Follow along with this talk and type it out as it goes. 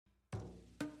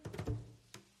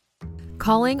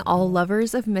calling all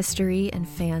lovers of mystery and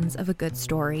fans of a good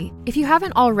story. If you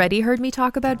haven't already heard me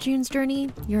talk about June's Journey,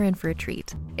 you're in for a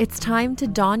treat. It's time to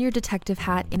don your detective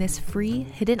hat in this free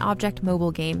hidden object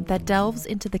mobile game that delves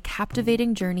into the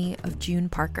captivating journey of June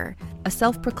Parker, a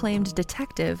self-proclaimed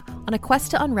detective on a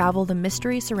quest to unravel the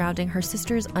mystery surrounding her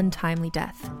sister's untimely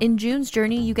death. In June's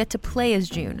Journey, you get to play as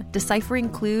June, deciphering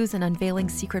clues and unveiling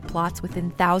secret plots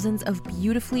within thousands of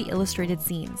beautifully illustrated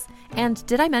scenes. And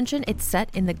did I mention it's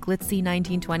set in the glitzy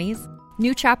 1920s?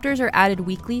 New chapters are added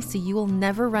weekly, so you will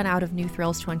never run out of new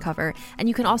thrills to uncover, and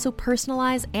you can also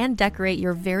personalize and decorate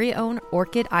your very own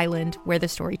Orchid Island where the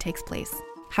story takes place.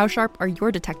 How sharp are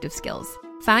your detective skills?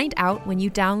 Find out when you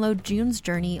download June's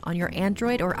Journey on your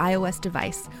Android or iOS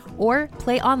device, or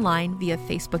play online via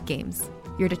Facebook Games.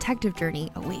 Your detective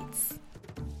journey awaits.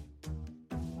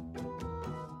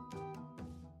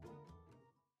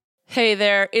 Hey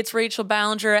there, it's Rachel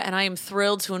Ballinger, and I am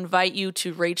thrilled to invite you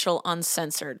to Rachel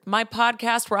Uncensored, my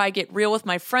podcast where I get real with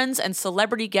my friends and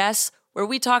celebrity guests, where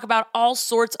we talk about all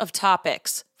sorts of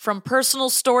topics. From personal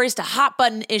stories to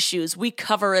hot-button issues, we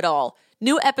cover it all.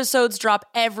 New episodes drop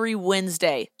every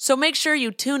Wednesday, so make sure you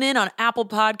tune in on Apple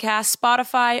Podcasts,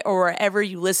 Spotify, or wherever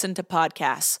you listen to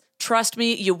podcasts. Trust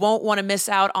me, you won't want to miss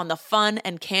out on the fun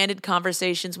and candid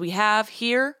conversations we have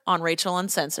here on Rachel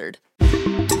Uncensored.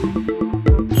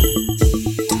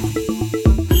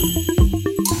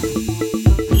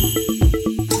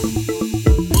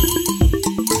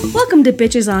 Welcome to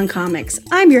Bitches on Comics.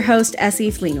 I'm your host,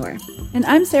 Essie Fleenor. And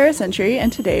I'm Sarah Sentry,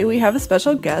 and today we have a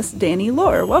special guest, Danny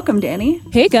Lore. Welcome, Danny.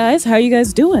 Hey guys, how are you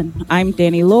guys doing? I'm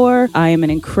Danny Lore. I am an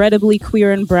incredibly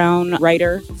queer and brown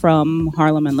writer from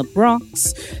Harlem and the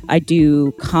Bronx. I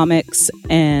do comics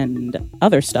and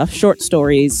other stuff, short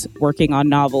stories, working on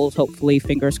novels, hopefully,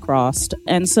 fingers crossed,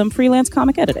 and some freelance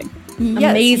comic editing.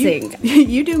 Yes, amazing.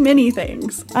 You do many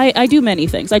things. I do many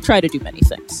things. I try to do many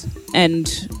things.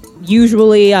 And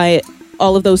usually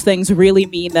all of those things really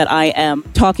mean that I am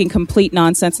talking complete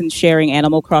nonsense and sharing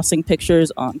Animal Crossing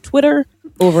pictures on Twitter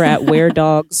over at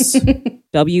WereDawgz,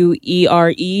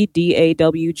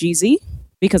 WereDawgz,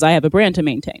 because I have a brand to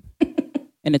maintain,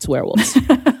 and it's werewolves.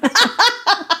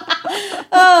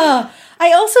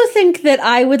 I also think that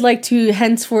I would like to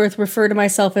henceforth refer to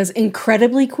myself as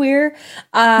incredibly queer,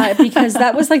 because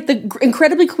that was like the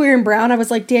incredibly queer and brown. I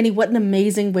was like, Danny, what an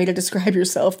amazing way to describe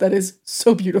yourself. That is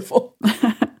so beautiful.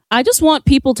 I just want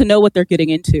people to know what they're getting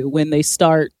into when they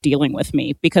start dealing with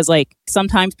me, because like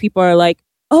sometimes people are like,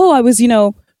 oh, I was,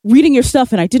 reading your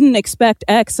stuff and I didn't expect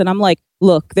X. And I'm like,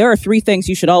 look, there are 3 things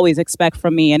you should always expect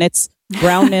from me. And it's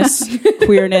brownness,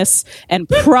 queerness, and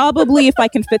probably, if I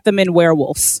can fit them in,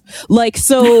 werewolves. Like,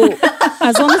 so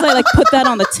as long as I put that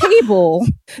on the table,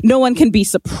 no one can be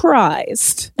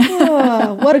surprised.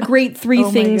 Oh, what a great 3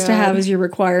 things to have as your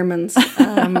requirements.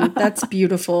 That's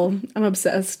beautiful. I'm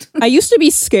obsessed. I used to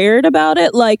be scared about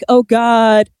it. Like, oh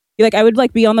God. I would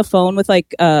be on the phone with Vita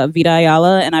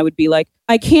Ayala, and I would be like,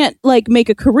 I can't make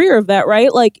a career of that,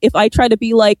 right? Like if I try to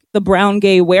be the brown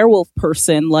gay werewolf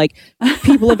person,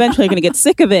 people eventually are going to get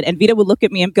sick of it. And Vita would look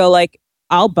at me and go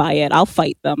I'll buy it. I'll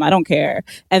fight them. I don't care.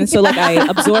 And so I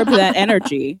absorbed that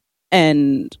energy,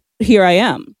 and here I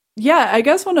am. Yeah, I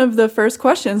guess one of the first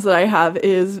questions that I have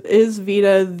is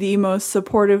Vita the most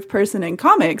supportive person in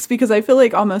comics? Because I feel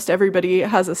like almost everybody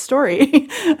has a story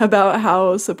about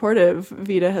how supportive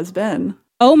Vita has been.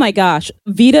 Oh my gosh.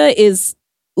 Vita is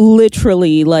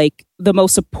literally the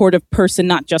most supportive person,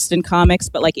 not just in comics,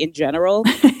 but in general.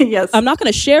 Yes. I'm not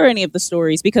going to share any of the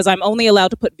stories because I'm only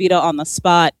allowed to put Vita on the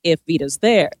spot if Vita's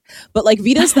there. But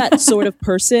Vita's that sort of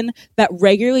person that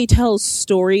regularly tells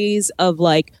stories of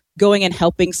going and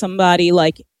helping somebody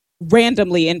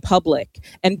randomly in public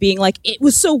and being it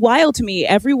was so wild to me.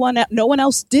 No one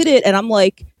else did it. And I'm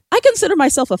I consider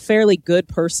myself a fairly good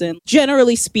person,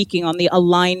 generally speaking, on the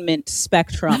alignment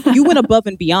spectrum. You went above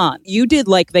and beyond. You did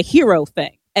the hero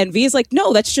thing. And V's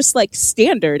no, that's just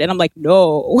standard. And I'm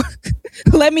no,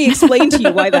 let me explain to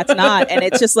you why that's not. And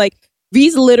it's just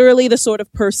V's literally the sort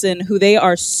of person who they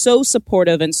are so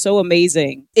supportive and so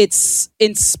amazing. It's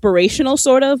inspirational,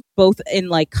 sort of, both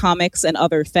in comics and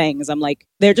other things. I'm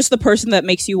they're just the person that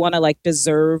makes you want to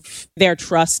deserve their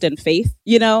trust and faith,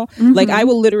 Mm-hmm. I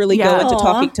will literally go into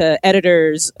talking to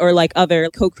editors or other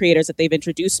co-creators that they've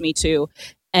introduced me to.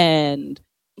 And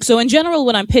so in general,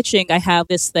 when I'm pitching, I have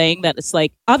this thing that it's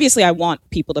obviously I want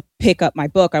people to pick up my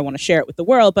book. I want to share it with the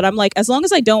world. But I'm as long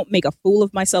as I don't make a fool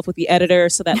of myself with the editor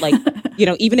so that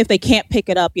even if they can't pick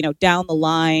it up, down the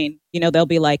line, they'll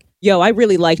be yo, I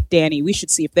really like Danny. We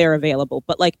should see if they're available.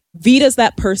 But Vita's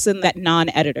that person, that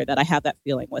non-editor that I have that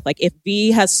feeling with. If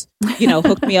V has,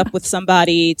 hooked me up with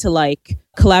somebody to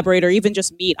collaborate or even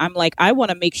just meet, I'm like, I want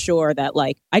to make sure that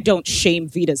like I don't shame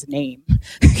Vita's name.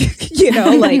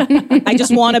 Like I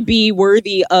just want to be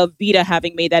worthy of Vita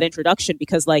having made that introduction,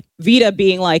 because like Vita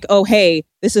being like, oh, hey,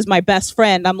 this is my best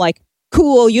friend. I'm like,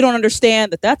 cool. You don't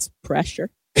understand that that's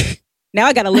pressure. Now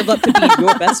I got to live up to being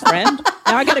your best friend.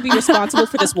 Now I got to be responsible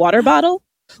for this water bottle.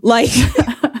 Like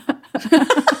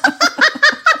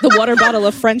the water bottle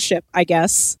of friendship, I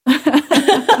guess.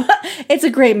 It's a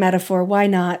great metaphor. Why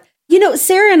not?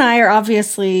 Sarah and I are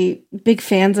obviously big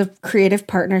fans of creative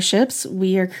partnerships.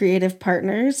 We are creative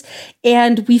partners,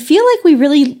 and we feel like we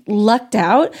really lucked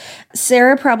out.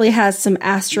 Sarah probably has some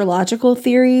astrological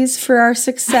theories for our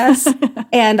success,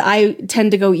 and I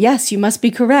tend to go, yes, you must be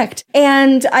correct.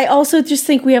 And I also just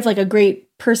think we have like a great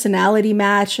personality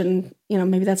match, and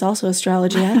maybe that's also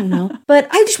astrology. I don't know. But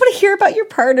I just want to hear about your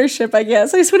partnership, I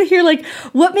guess. I just want to hear like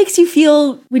what makes you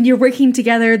feel when you're working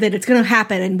together that it's going to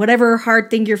happen, and whatever hard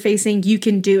thing you're facing, you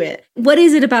can do it. What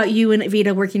is it about you and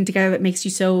Vita working together that makes you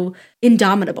so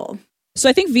indomitable? So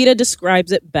I think Vita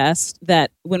describes it best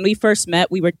that when we first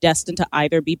met, we were destined to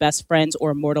either be best friends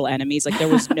or mortal enemies. Like there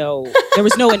was no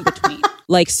in between.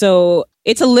 Like, so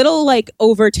it's a little like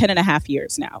over 10 and a half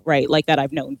years now, right? Like that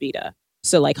I've known Vita.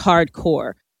 So like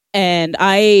hardcore. And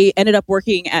I ended up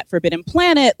working at Forbidden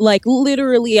Planet, like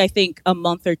literally, I think a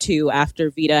month or two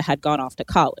after Vita had gone off to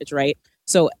college, right?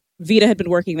 So Vita had been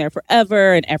working there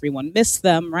forever and everyone missed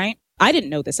them, right? I didn't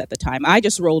know this at the time. I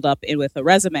just rolled up in with a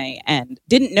resume and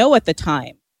didn't know at the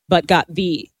time, but got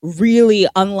the really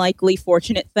unlikely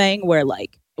fortunate thing where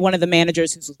like one of the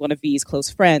managers, who was one of V's close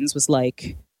friends, was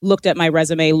like, looked at my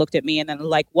resume, looked at me, and then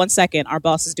like 1 second, our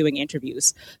boss is doing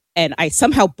interviews. And I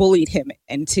somehow bullied him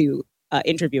into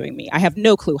interviewing me. I have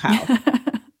no clue how.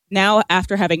 Now,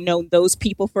 after having known those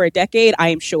people for a decade, I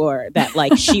am sure that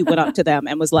like she went up to them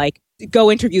and was like,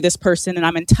 go interview this person. And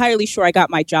I'm entirely sure I got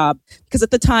my job because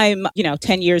at the time,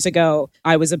 10 years ago,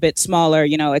 I was a bit smaller,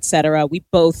 et cetera. We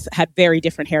both had very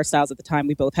different hairstyles at the time.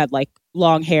 We both had like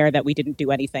long hair that we didn't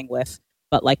do anything with,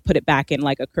 but like put it back in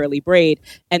like a curly braid.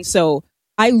 And so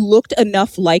I looked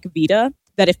enough like Vita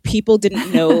that if people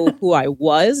didn't know who I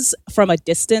was from a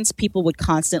distance, people would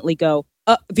constantly go,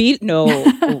 Vita, no.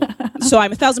 So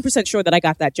I'm 1,000% sure that I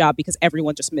got that job because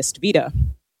everyone just missed Vita.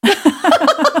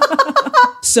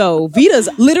 So Vita's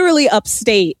literally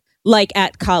upstate, like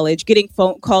at college, getting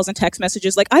phone calls and text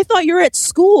messages like, I thought you were at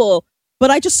school, but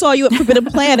I just saw you at Forbidden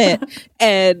Planet.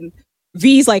 And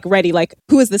V's like ready, like,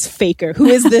 who is this faker? Who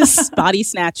is this body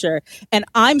snatcher? And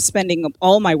I'm spending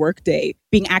all my workday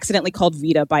being accidentally called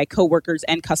Vita by coworkers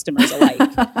and customers alike.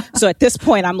 So at this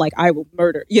point, I'm like, I will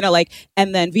murder,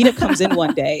 and then Vita comes in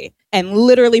one day and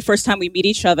literally first time we meet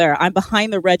each other, I'm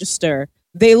behind the register.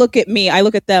 They look at me, I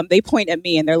look at them, they point at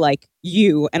me and they're like,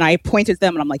 you. And I pointed at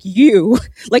them and I'm like, you.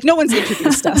 Like no one's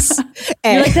introduced us.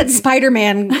 And you're like that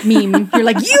Spider-Man meme. You're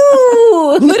like,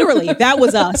 you. Literally, that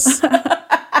was us.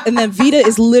 And then Vita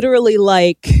is literally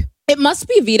like, it must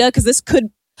be Vita because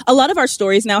a lot of our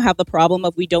stories now have the problem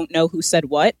of we don't know who said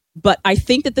what. But I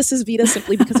think that this is Vita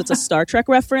simply because it's a Star Trek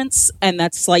reference. And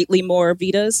that's slightly more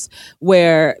Vita's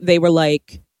where they were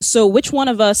like, so which one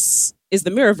of us is the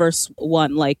Mirrorverse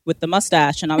one, like with the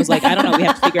mustache? And I was like, I don't know. We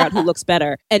have to figure out who looks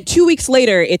better. And 2 weeks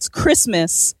later, it's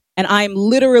Christmas and I'm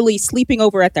literally sleeping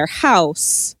over at their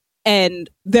house. And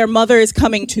their mother is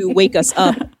coming to wake us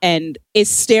up and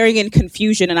is staring in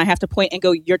confusion. And I have to point and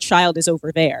go, your child is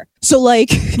over there. So like,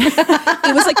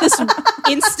 it was like this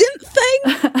instant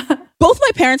thing. Both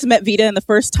my parents met Vita in the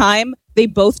first time. They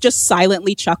both just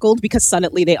silently chuckled because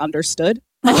suddenly they understood.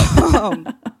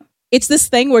 It's this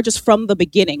thing where just from the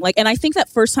beginning, like, and I think that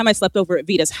first time I slept over at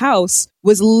Vita's house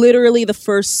was literally the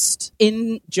first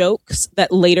in jokes that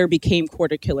later became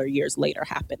Quarter Killer years later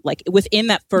happened. Like within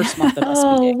that first month of us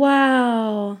meeting. Oh,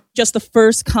 wow. Just the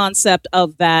first concept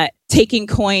of that taking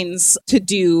coins to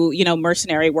do,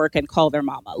 mercenary work and call their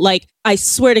mama. Like, I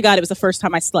swear to God, it was the first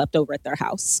time I slept over at their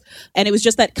house. And it was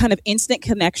just that kind of instant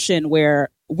connection where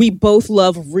we both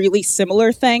love really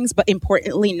similar things, but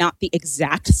importantly, not the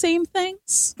exact same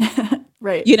things.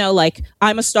 Right. Like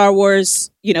I'm a Star Wars,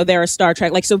 they're a Star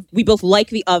Trek. Like, so we both like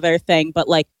the other thing, but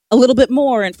like a little bit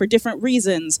more and for different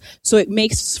reasons. So it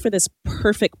makes for this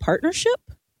perfect partnership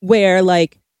where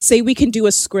like, say we can do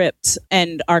a script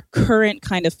and our current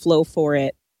kind of flow for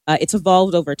it, it's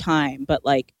evolved over time, but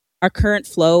like our current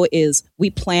flow is we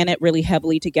plan it really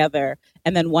heavily together.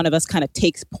 And then one of us kind of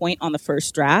takes point on the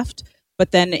first draft. But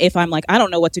then if I'm like, I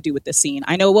don't know what to do with this scene,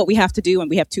 I know what we have to do and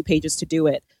we have 2 pages to do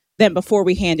it. Then before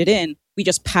we hand it in, we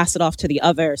just pass it off to the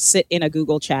other, sit in a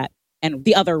Google chat, and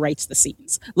the other writes the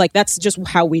scenes. Like that's just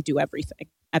how we do everything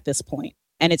at this point.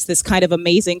 And it's this kind of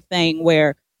amazing thing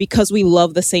where because we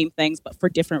love the same things, but for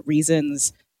different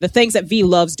reasons. The things that V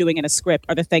loves doing in a script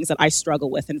are the things that I struggle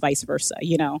with and vice versa,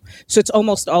 you know? So it's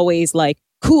almost always like,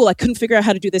 cool, I couldn't figure out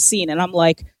how to do this scene. And I'm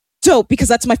like, dope, because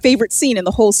that's my favorite scene in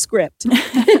the whole script.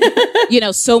 You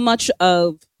know, so much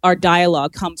of our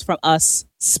dialogue comes from us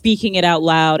speaking it out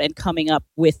loud and coming up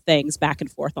with things back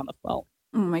and forth on the phone.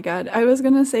 Oh my God. I was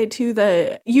going to say too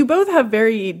that you both have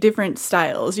very different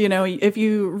styles. You know, if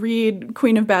you read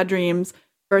Queen of Bad Dreams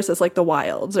versus like The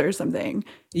Wilds or something,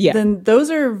 then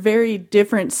those are very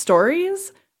different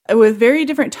stories with very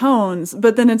different tones.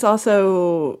 But then it's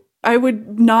also, I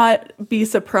would not be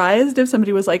surprised if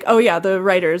somebody was like, oh yeah, the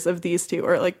writers of these two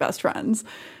are like best friends.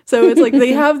 So it's like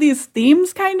they have these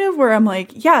themes kind of where I'm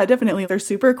like, yeah, definitely. They're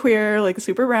super queer, like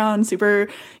super round, super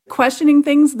questioning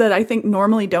things that I think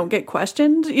normally don't get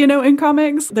questioned, you know, in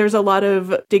comics. There's a lot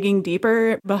of digging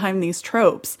deeper behind these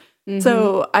tropes.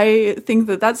 So I think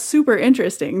that that's super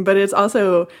interesting, but it's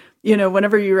also, you know,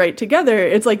 whenever you write together,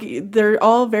 it's like they're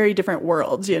all very different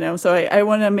worlds, you know? So I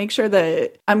want to make sure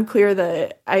that I'm clear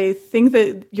that I think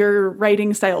that your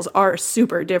writing styles are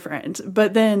super different,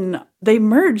 but then they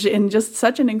merge in just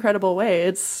such an incredible way.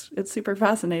 It's super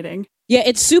fascinating. Yeah,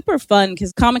 it's super fun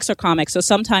because comics are comics. So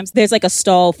sometimes there's like a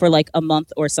stall for like a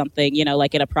month or something, you know,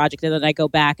 like in a project. And then I go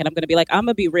back and I'm going to be like, I'm going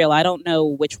to be real. I don't know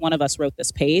which one of us wrote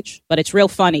this page, but it's real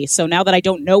funny. So now that I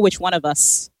don't know which one of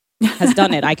us has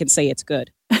done it, I can say it's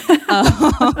good.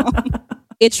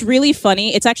 It's really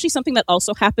funny. It's actually something that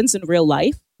also happens in real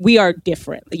life. We are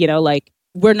different, you know, like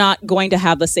we're not going to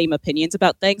have the same opinions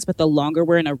about things, but the longer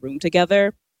we're in a room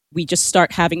together, we just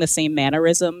start having the same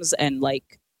mannerisms and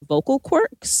like vocal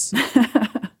quirks.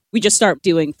 We just start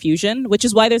doing fusion, which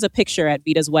is why there's a picture at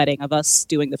Vita's wedding of us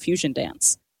doing the fusion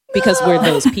dance, because we're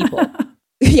those people.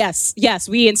 Yes,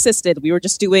 we insisted. We were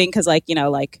just doing, because like, you know,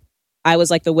 like I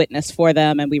was like the witness for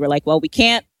them, and we were like, well, we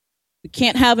can't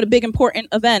have a big important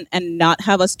event and not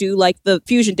have us do like the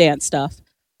fusion dance stuff.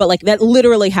 But like that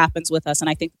literally happens with us. And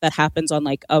I think that happens on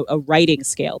like a writing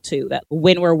scale too, that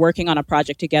when we're working on a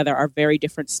project together, our very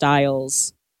different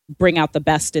styles bring out the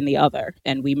best in the other,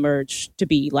 and we merge to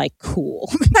be like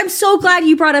cool. I'm so glad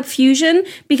you brought up fusion,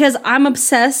 because I'm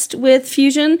obsessed with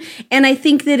fusion, and I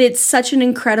think that it's such an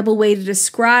incredible way to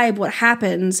describe what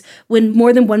happens when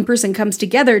more than one person comes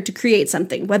together to create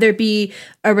something, whether it be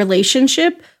a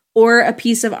relationship or a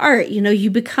piece of art. You know,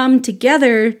 you become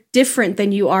together different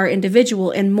than you are individual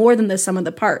and more than the sum of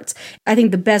the parts. I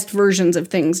think the best versions of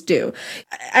things do.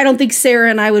 I don't think Sarah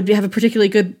and I would have a particularly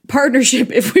good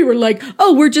partnership if we were like,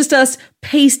 oh, we're just us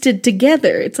pasted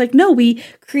together. It's like, no, we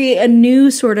create a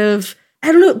new sort of,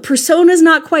 I don't know, persona's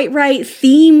not quite right,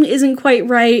 theme isn't quite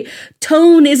right,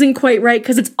 tone isn't quite right,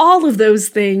 because it's all of those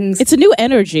things. It's a new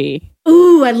energy.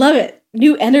 Ooh, I love it.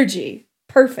 New energy.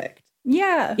 Perfect.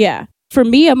 Yeah. For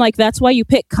me, I'm like, that's why you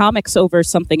pick comics over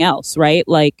something else, right?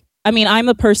 Like, I mean, I'm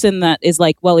a person that is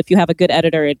like, well, if you have a good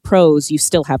editor in prose, you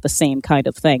still have the same kind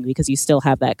of thing, because you still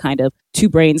have that kind of two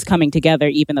brains coming together,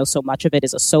 even though so much of it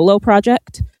is a solo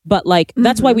project. But like,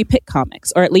 that's why we pick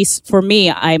comics. Or at least for me,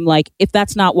 I'm like, if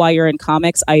that's not why you're in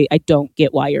comics, I don't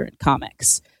get why you're in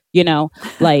comics. You know,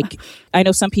 like, I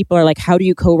know some people are like, how do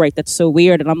you co-write? That's so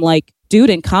weird. And I'm like, dude,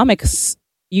 in comics,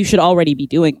 you should already be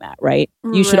doing that, right?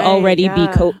 You should already be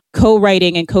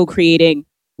co-writing and co-creating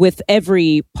with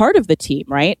every part of the team,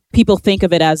 right? People think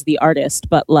of it as the artist,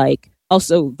 but like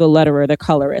also the letterer, the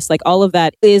colorist, like all of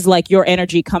that is like your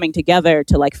energy coming together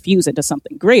to like fuse into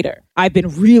something greater. I've been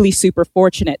really super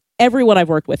fortunate. Everyone I've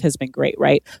worked with has been great,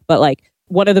 right? But like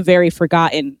one of the very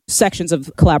forgotten sections of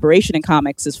collaboration in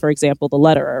comics is, for example, the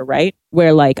letterer, right?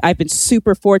 Where like I've been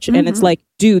super fortunate, and it's like,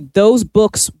 dude, those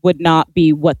books would not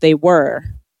be what they were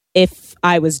if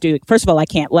I was doing, first of all, I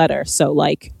can't letter, so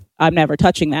like I'm never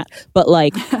touching that. But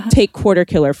like take Quarter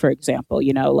Killer, for example,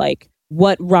 you know, like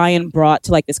what Ryan brought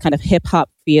to like this kind of hip hop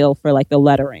feel for like the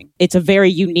lettering. It's a very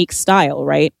unique style,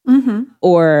 right?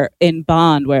 Or in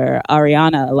Bond, where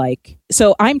Ariana, like,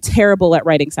 so I'm terrible at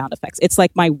writing sound effects. It's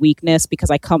like my weakness because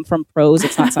I come from prose.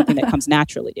 It's not something that comes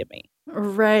naturally to me.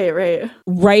 Right.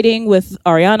 Writing with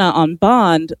Ariana on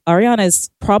Bond, Ariana is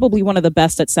probably one of the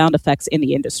best at sound effects in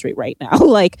the industry right now,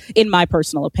 like in my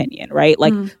personal opinion, right?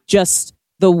 Like just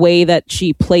the way that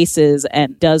she places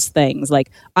and does things. Like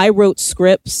I wrote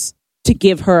scripts to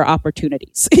give her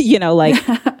opportunities, you know, like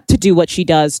to do what she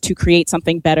does, to create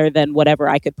something better than whatever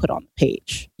I could put on the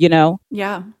page, you know?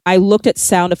 Yeah. I looked at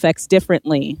sound effects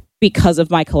differently because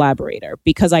of my collaborator,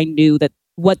 because I knew that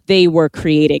what they were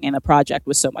creating in the project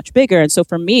was so much bigger. And so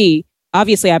for me,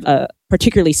 obviously I have a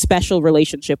particularly special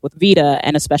relationship with Vita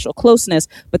and a special closeness,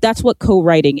 but that's what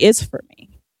co-writing is for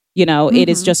me. You know, it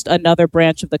is just another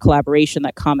branch of the collaboration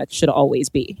that comics should always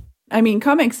be. I mean,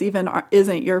 comics even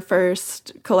isn't your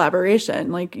first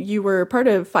collaboration. Like, you were part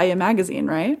of Faya magazine,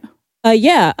 right?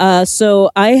 Yeah. So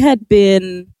I had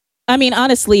been, I mean,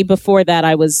 honestly, before that,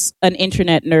 I was an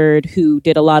internet nerd who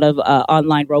did a lot of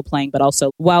online role playing, but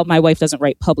also while my wife doesn't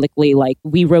write publicly, like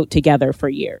we wrote together for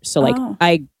years. So like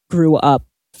I grew up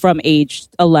from age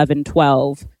 11,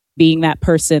 12, being that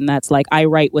person that's like, I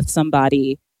write with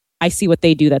somebody, I see what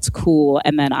they do that's cool,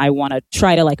 and then I want to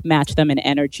try to like match them in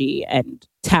energy and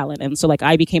talent. And so like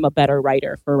I became a better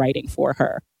writer for writing for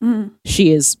her.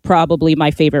 She is probably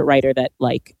my favorite writer that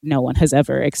like no one has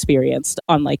ever experienced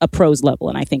on like a prose level,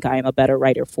 and I think I am a better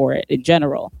writer for it in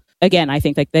general. Again, I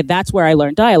think like that's where I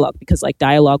learned dialogue, because like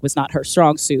dialogue was not her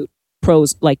strong suit,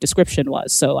 prose like description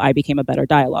was, so I became a better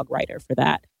dialogue writer for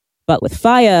that. But with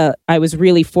Faya, I was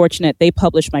really fortunate. They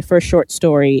published my first short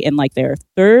story in like their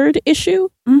third issue.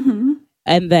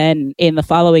 And then in the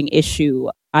following issue,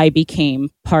 I became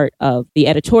part of the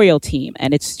editorial team.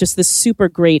 And it's just this super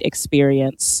great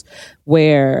experience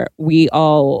where we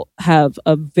all have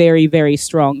a very, very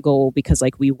strong goal, because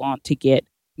like we want to get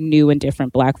new and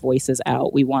different Black voices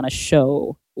out. We want to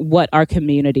show what our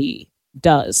community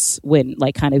does when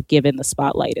like kind of given the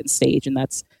spotlight and stage. And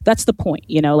that's the point,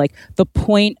 you know, like the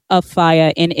point of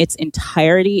Faya in its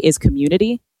entirety is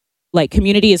community. Like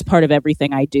community is part of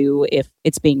everything I do. If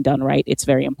it's being done right, it's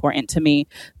very important to me.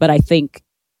 But I think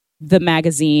the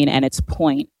magazine and its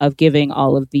point of giving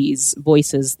all of these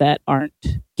voices that aren't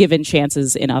given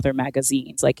chances in other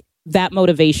magazines, like that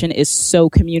motivation is so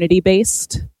community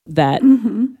based that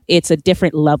it's a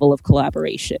different level of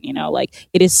collaboration, you know, like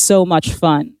it is so much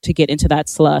fun to get into that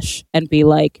slush and be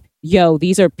like, yo,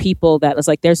 these are people that was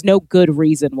like, there's no good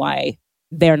reason why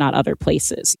they're not other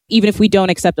places. Even if we don't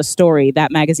accept a story,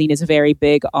 that magazine is very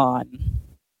big on.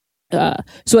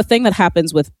 So a thing that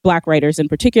happens with Black writers in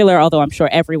particular, although I'm sure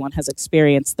everyone has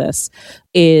experienced this,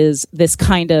 is this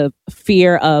kind of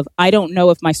fear of, I don't know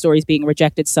if my story is being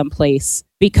rejected someplace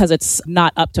because it's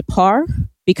not up to par,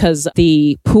 because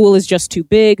the pool is just too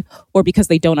big, or because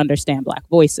they don't understand Black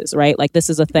voices, right? Like this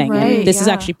is a thing. Right, and this is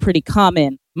actually pretty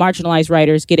common. Marginalized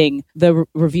writers getting the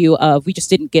review of, we just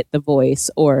didn't get the voice,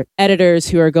 or editors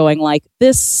who are going like,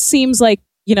 this seems like,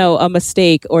 you know, a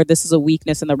mistake, or this is a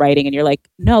weakness in the writing. And you're like,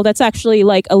 no, that's actually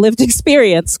like a lived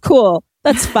experience. Cool.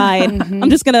 That's fine.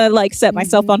 I'm just going to like set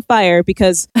myself on fire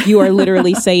because you are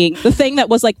literally saying the thing that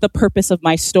was like the purpose of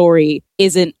my story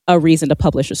isn't a reason to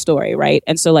publish a story. Right.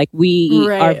 And so like we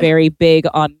are very big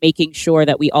on making sure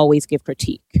that we always give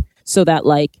critique, so that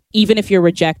like, even if you're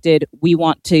rejected, we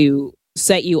want to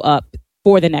set you up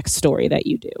for the next story that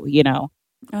you do, you know?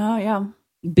 Oh, yeah.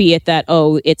 Be it that,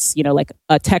 oh, it's, you know, like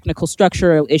a technical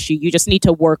structural issue, you just need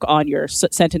to work on your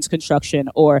sentence construction,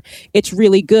 or it's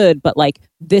really good, but like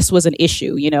this was an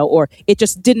issue, you know, or it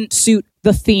just didn't suit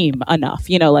the theme enough,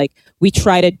 you know, like we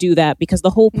try to do that because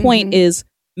the whole point is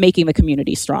making the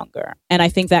community stronger. And I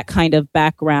think that kind of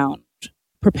background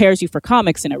prepares you for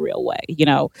comics in a real way. You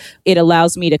know, it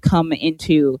allows me to come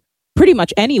into pretty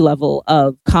much any level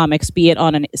of comics, be it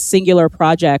on a singular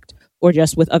project or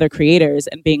just with other creators,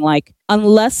 and being like,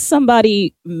 unless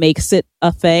somebody makes it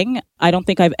a thing, I don't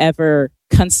think I've ever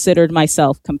considered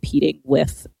myself competing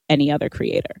with any other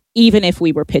creator, even if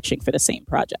we were pitching for the same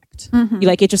project.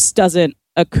 Like, it just doesn't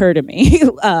occur to me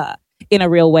in a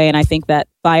real way. And I think that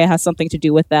Faya has something to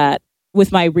do with that,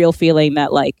 with my real feeling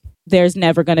that like, there's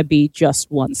never going to be just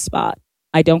one spot.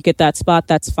 I don't get that spot.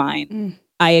 That's fine.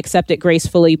 I accept it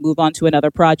gracefully, move on to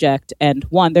another project. And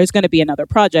one, there's going to be another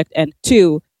project. And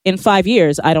two, in 5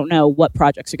 years, I don't know what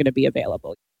projects are going to be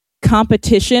available.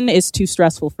 Competition is too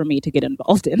stressful for me to get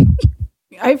involved in.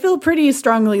 I feel pretty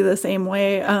strongly the same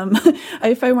way.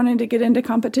 If I wanted to get into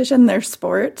competition, there's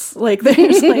sports. Like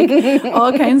there's like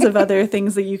all kinds of other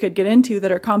things that you could get into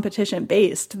that are competition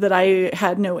based that I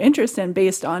had no interest in,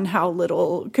 based on how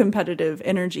little competitive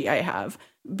energy I have.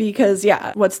 Because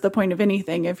yeah, what's the point of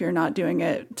anything if you're not doing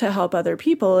it to help other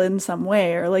people in some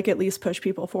way, or like at least push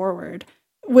people forward?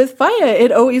 With Faya,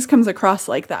 it always comes across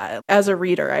like that. As a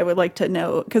reader, I would like to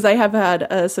know, because I have had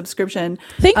a subscription.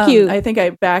 Thank you. I think I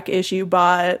back issue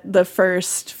bought the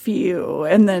first few,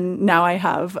 and then now I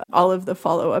have all of the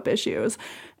follow-up issues.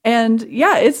 And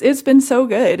yeah, it's been so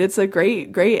good. It's a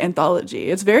great anthology.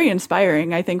 It's very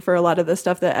inspiring, I think, for a lot of the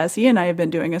stuff that SE and I have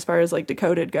been doing as far as like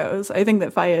Decoded goes. I think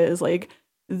that Faya is like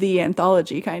the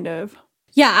anthology kind of.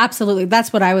 Yeah, absolutely.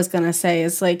 That's what I was going to say,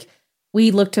 is like,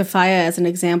 we look to Faya as an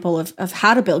example of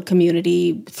how to build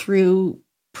community through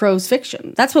prose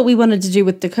fiction. That's what we wanted to do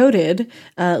with Decoded,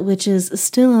 which is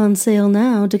still on sale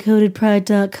now,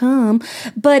 decodedpride.com.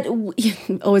 But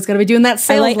always got to be doing that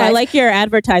sale. I like your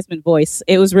advertisement voice.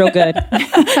 It was real good.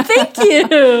 Thank you.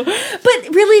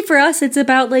 But really for us, it's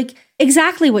about like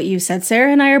exactly what you said.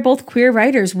 Sarah and I are both queer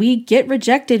writers. We get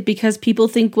rejected because people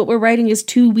think what we're writing is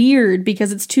too weird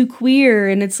because it's too queer.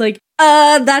 And it's like,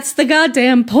 that's the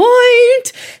goddamn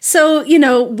point. So,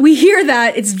 we hear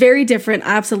that. It's very different,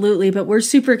 absolutely. But we're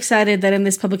super excited that in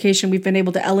this publication, we've been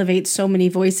able to elevate so many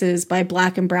voices by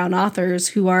Black and brown authors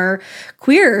who are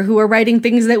queer, who are writing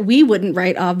things that we wouldn't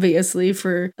write, obviously,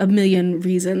 for a million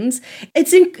reasons.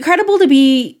 It's incredible to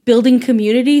be building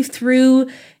community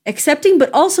through accepting,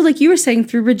 but also, like you were saying,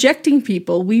 through rejecting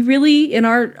people. We really, in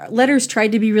our letters,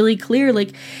 tried to be really clear,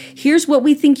 like, here's what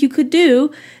we think you could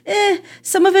do.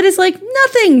 Some of it is like,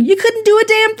 nothing. You couldn't do a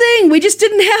damn thing. We just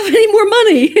didn't have any more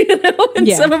money, And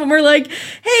some of them were like,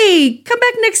 hey, come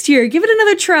back next year. Give it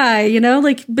another try,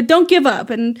 but don't give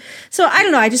up. And so, I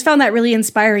don't know. I just found that really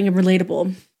inspiring and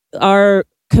relatable. Our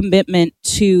commitment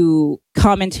to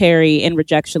commentary in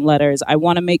rejection letters, I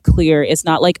want to make clear, it's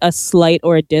not like a slight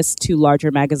or a diss to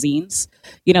larger magazines.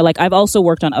 I've also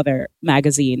worked on other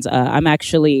magazines. I'm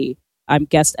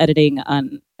guest editing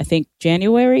on, I think,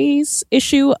 January's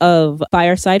issue of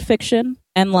Fireside Fiction.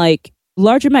 And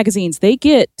larger magazines, they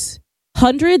get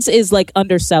hundreds is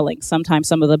underselling sometimes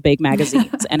some of the big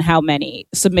magazines and how many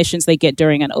submissions they get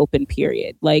during an open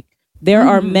period. There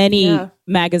are many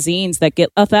magazines that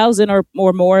get 1,000 or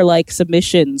more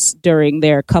submissions during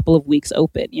their couple of weeks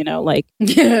open,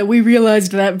 Yeah, we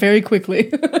realized that very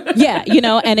quickly. Yeah,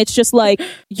 and it's just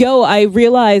I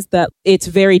realized that it's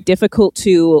very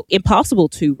impossible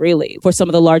to really, for some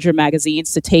of the larger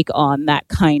magazines to take on that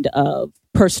kind of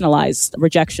personalized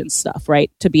rejection stuff, right?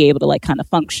 To be able to kind of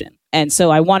function. And so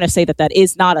I want to say that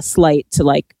is not a slight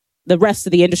to the rest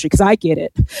of the industry, because I get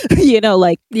it,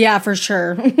 Yeah, for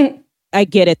sure. I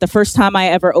get it. The first time I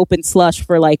ever opened Slush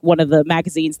for one of the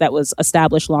magazines that was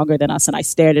established longer than us, and I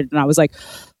stared at it and I was like,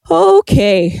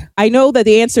 okay, I know that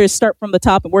the answer is start from the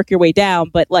top and work your way down,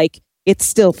 but it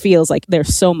still feels like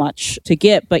there's so much to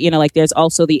get. But, there's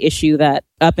also the issue that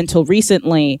up until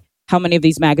recently, how many of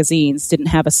these magazines didn't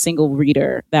have a single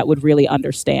reader that would really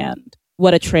understand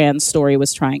what a trans story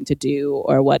was trying to do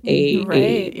or what a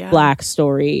Black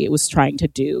story was trying to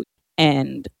do.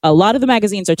 And a lot of the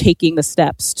magazines are taking the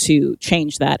steps to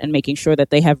change that and making sure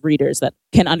that they have readers that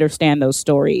can understand those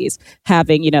stories,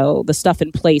 having, the stuff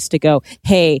in place to go,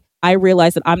 hey, I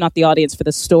realize that I'm not the audience for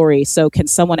this story, so can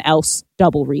someone else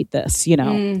double read this?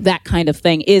 That kind of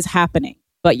thing is happening.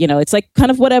 But, it's kind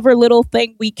of whatever little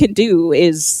thing we can do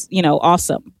is,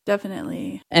 awesome.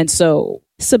 Definitely. And so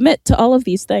submit to all of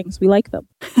these things. We like them.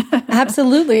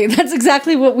 Absolutely. That's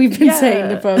exactly what we've been saying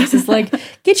to folks. It's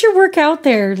get your work out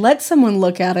there. Let someone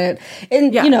look at it.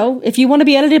 And, if you want to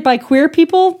be edited by queer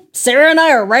people, Sarah and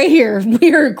I are right here.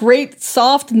 We are great,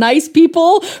 soft, nice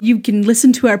people. You can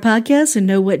listen to our podcast and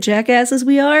know what jackasses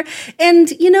we are.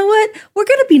 And you know what? We're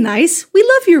going to be nice. We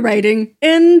love your writing.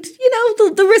 And,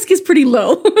 the risk is pretty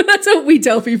low. That's what we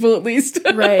tell people, at least.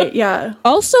 Right. Yeah.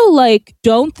 Also,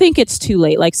 don't think it's too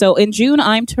late. So in June,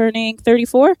 I'm turning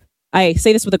 34. I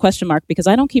say this with a question mark because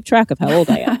I don't keep track of how old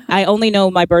I am. I only know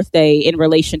my birthday in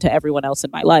relation to everyone else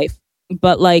in my life.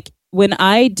 But when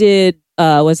I did,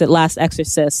 was it Last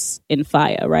Exorcist in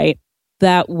Faya, right?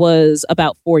 That was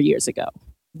about 4 years ago.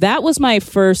 That was my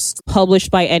first published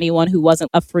by anyone who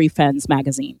wasn't a Free Fens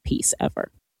magazine piece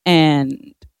ever.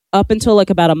 And up until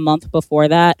about a month before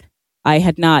that, I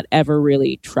had not ever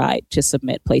really tried to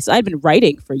submit places. I'd been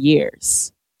writing for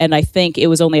years. And I think it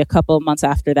was only a couple of months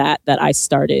after that I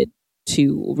started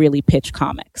to really pitch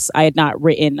comics. I had not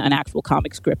written an actual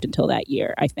comic script until that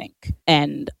year, I think.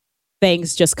 And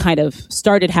things just kind of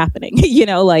started happening,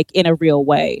 in a real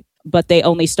way. But they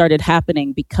only started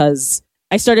happening because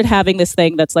I started having this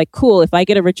thing that's cool, if I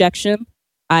get a rejection,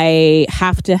 I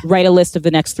have to write a list of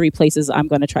the next 3 places I'm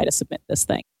going to try to submit this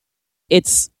thing.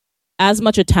 It's as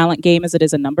much a talent game as it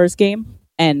is a numbers game.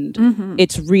 And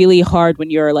it's really hard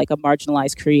when you're a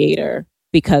marginalized creator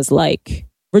because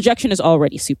rejection is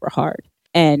already super hard.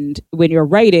 And when you're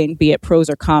writing, be it prose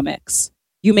or comics,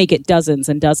 you may get dozens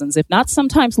and dozens, if not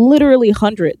sometimes literally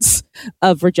hundreds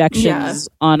of rejections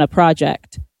on a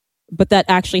project. But that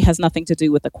actually has nothing to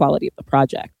do with the quality of the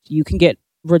project. You can get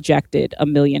rejected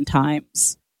 1,000,000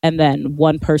 times and then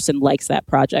one person likes that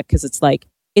project because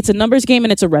it's a numbers game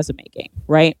and it's a resume game,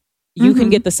 right? You can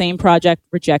get the same project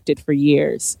rejected for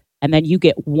years and then you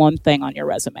get one thing on your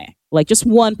resume like just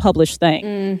one published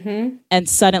thing. And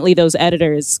suddenly those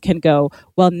editors can go,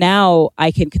 well, now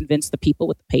I can convince the people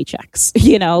with the paychecks,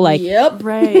 you know, like, Yep.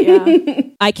 Right. Yeah.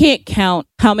 I can't count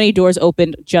how many doors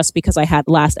opened just because I had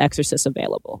Last Exorcist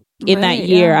available. In that Right,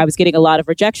 year, yeah. I was getting a lot of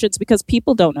rejections because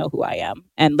people don't know who I am.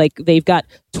 And like they've got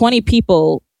 20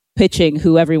 people pitching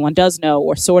who everyone does know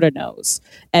or sort of knows.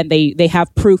 And they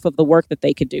have proof of the work that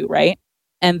they can do, right?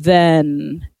 And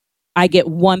then I get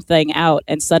one thing out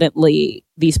and suddenly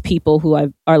these people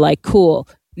who are like, cool,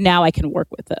 now I can work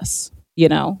with this, you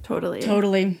know?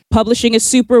 Totally. Publishing is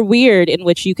super weird in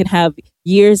which you can have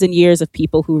years and years of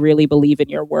people who really believe in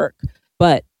your work,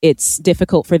 but it's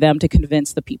difficult for them to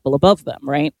convince the people above them,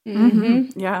 right?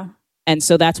 Yeah. And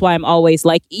so that's why I'm always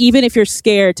like, even if you're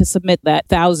scared to submit that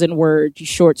 1,000-word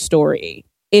short story,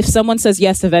 if someone says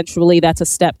yes eventually, that's a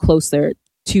step closer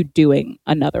to doing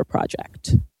another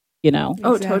project, you know?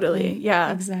 Oh, totally.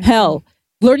 Yeah. Exactly. Hell,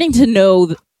 learning to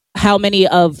know how many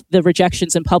of the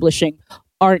rejections in publishing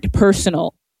aren't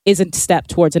personal is a step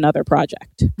towards another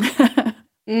project.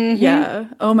 Yeah.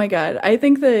 Oh my God. I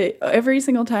think that every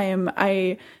single time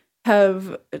I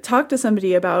have talked to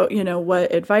somebody about, you know,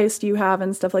 what advice do you have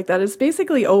and stuff like that, it's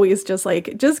basically always just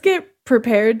like, just get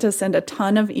prepared to send a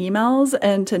ton of emails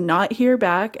and to not hear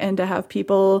back and to have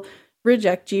people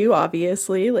reject you,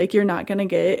 obviously. Like, you're not going to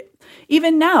get,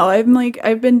 even now,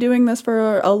 I've been doing this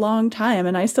for a long time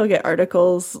and I still get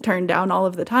articles turned down all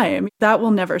of the time. That will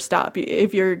never stop.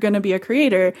 If you're going to be a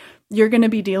creator, you're going to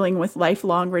be dealing with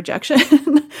lifelong rejection.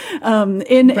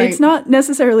 It's not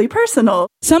necessarily personal.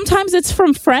 Sometimes it's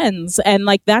from friends, and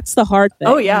like that's the hard thing.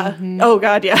 Oh, yeah. Oh,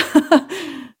 God, yeah.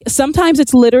 Sometimes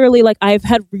it's literally like I've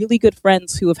had really good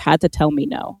friends who have had to tell me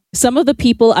no. Some of the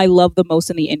people I love the most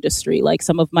in the industry, like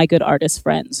some of my good artist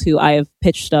friends who I have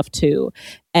pitched stuff to,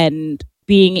 and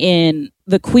being in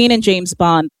the Queen and James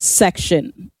Bond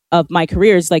section of my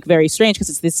career is like very strange because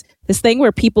it's this thing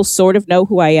where people sort of know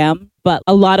who I am, but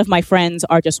a lot of my friends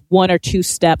are just 1 or 2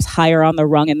 steps higher on the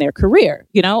rung in their career.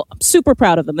 You know, I'm super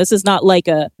proud of them. This is not like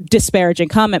a disparaging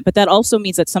comment, but that also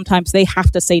means that sometimes they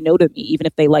have to say no to me, even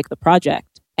if they like the project.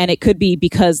 And it could be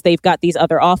because they've got these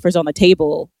other offers on the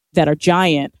table that are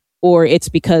giant, or it's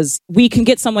because we can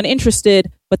get someone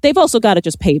interested, but they've also got to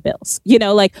just pay bills, you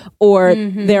know, like, or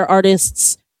they're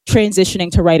artists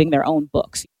transitioning to writing their own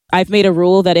books. I've made a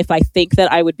rule that if I think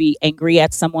that I would be angry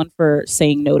at someone for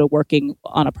saying no to working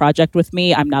on a project with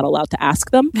me, I'm not allowed to ask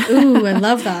them. Ooh, I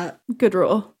love that. Good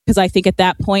rule. Because I think at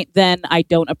that point, then I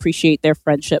don't appreciate their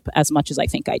friendship as much as I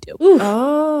think I do.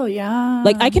 Oh, yeah.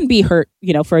 Like I can be hurt,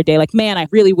 you know, for a day. Like, man, I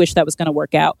really wish that was going to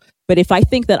work out. But if I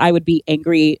think that I would be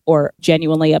angry or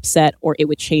genuinely upset or it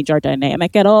would change our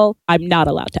dynamic at all, I'm not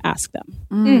allowed to ask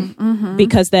them.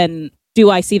 Because then do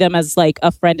I see them as like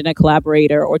a friend and a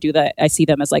collaborator, or I see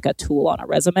them as like a tool on a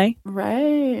resume?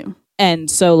 Right. And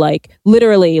so like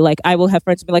literally like I will have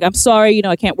friends be like, I'm sorry, you know,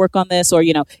 I can't work on this, or,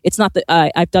 you know, it's not that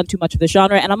I've done too much of the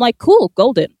genre. And I'm like, cool,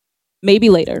 golden. Maybe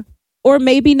later or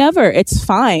maybe never. It's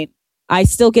fine. I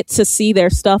still get to see their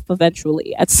stuff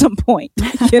eventually at some point,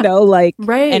 you know, like,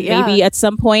 Right. and Yeah. maybe at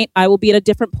some point I will be at a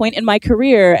different point in my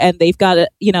career and they've got a,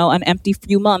 you know, an empty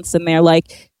few months and they're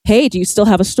like, hey, do you still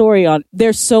have a story on?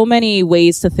 There's so many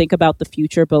ways to think about the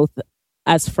future, both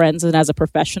as friends and as a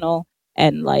professional.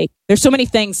 And like, there's so many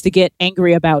things to get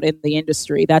angry about in the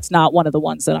industry. That's not one of the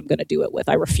ones that I'm going to do it with.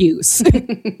 I refuse.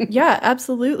 Yeah,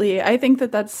 absolutely. I think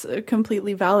that that's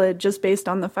completely valid just based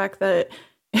on the fact that,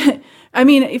 I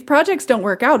mean, if projects don't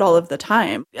work out all of the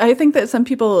time, I think that some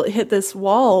people hit this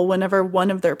wall whenever one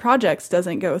of their projects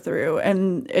doesn't go through.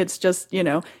 And it's just, you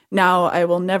know, now I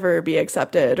will never be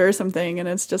accepted or something. And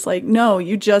it's just like, no,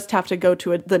 you just have to go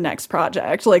to the next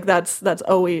project. Like that's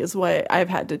always what I've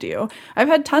had to do. I've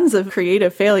had tons of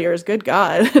creative failures. Good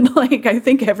God. And like, I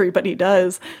think everybody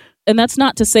does. And that's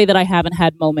not to say that I haven't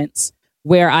had moments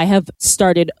where I have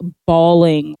started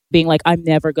bawling, being like, I'm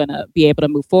never going to be able to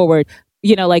move forward.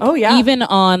 You know, like, Oh, yeah. even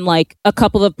on like a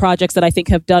couple of projects that I think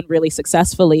have done really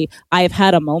successfully, I've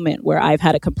had a moment where I've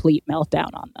had a complete meltdown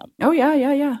on them. Oh, yeah,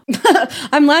 yeah, yeah.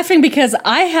 I'm laughing because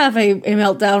I have a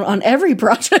meltdown on every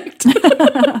project. There's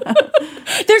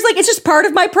like, it's just part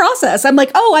of my process. I'm like,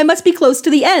 oh, I must be close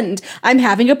to the end. I'm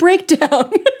having a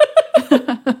breakdown.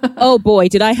 Oh boy,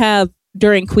 did I have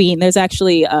during Queen. There's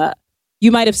actually,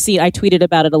 you might have seen, I tweeted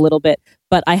about it a little bit,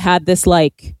 but I had this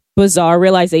like bizarre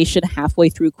realization halfway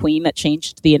through Queen that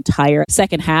changed the entire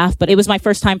second half. But it was my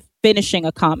first time finishing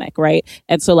a comic, right?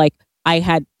 And so like I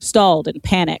had stalled and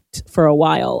panicked for a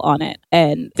while on it.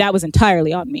 And that was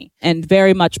entirely on me, and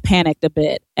very much panicked a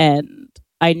bit. And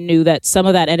I knew that some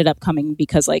of that ended up coming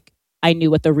because like I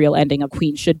knew what the real ending of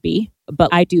Queen should be. But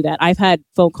I do that. I've had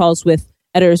phone calls with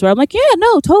editors where I'm like, yeah,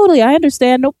 no, totally, I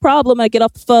understand, no problem. I get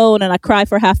off the phone and I cry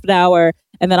for half an hour,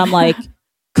 and then I'm like,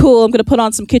 cool, I'm going to put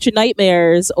on some Kitchen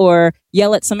Nightmares or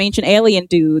yell at some ancient alien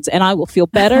dudes, and I will feel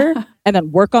better and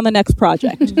then work on the next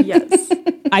project. Yes.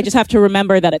 I just have to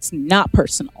remember that it's not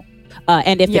personal.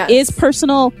 And if it is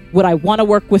personal, would I want to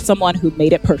work with someone who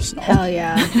made it personal? Hell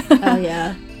yeah. Hell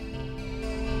yeah.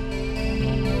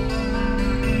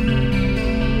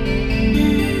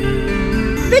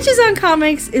 Bitches on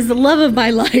Comics is the love of my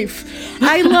life.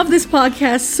 I love this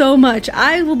podcast so much.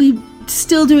 I will be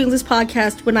still doing this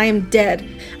podcast when I am dead.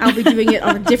 I'll be doing it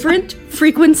on a different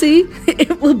frequency.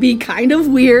 It will be kind of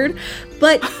weird.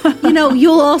 But, you know,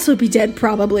 you'll also be dead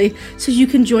probably, so you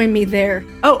can join me there.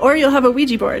 Oh, or you'll have a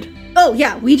Ouija board. Oh,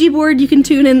 yeah, Ouija board, you can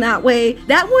tune in that way.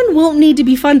 That one won't need to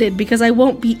be funded because I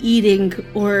won't be eating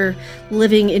or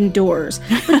living indoors.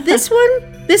 But this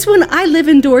one, I live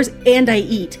indoors and I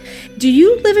eat. Do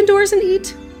you live indoors and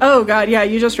eat? Oh, God, yeah,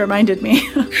 you just reminded me.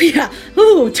 Yeah.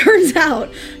 Ooh, turns out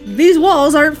these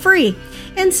walls aren't free.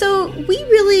 And so we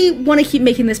really want to keep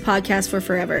making this podcast for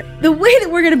forever. The way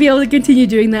that we're going to be able to continue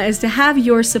doing that is to have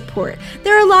your support.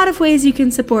 There are a lot of ways you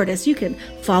can support us. You can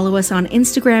follow us on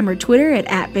Instagram or Twitter at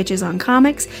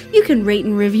 @BitchesOnComics. You can rate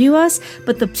and review us.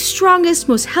 But the strongest,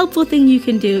 most helpful thing you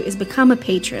can do is become a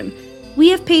patron. We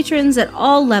have patrons at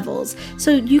all levels,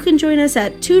 so you can join us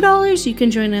at $2, you can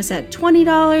join us at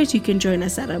 $20, you can join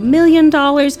us at $1 million.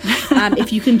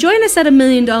 If you can join us at $1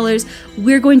 million,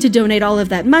 we're going to donate all of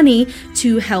that money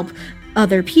to help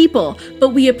other people. But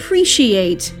we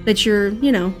appreciate that you're,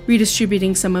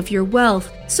 redistributing some of your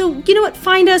wealth. So, you know what?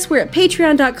 Find us. We're at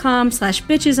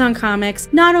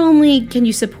patreon.com/bitchesoncomics. Not only can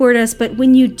you support us, but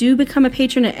when you do become a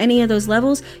patron at any of those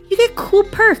levels, you get cool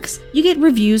perks. You get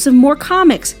reviews of more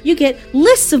comics. You get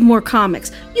lists of more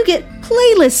comics. You get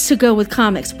playlists to go with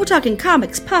comics. We're talking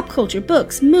comics, pop culture,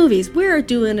 books, movies. We're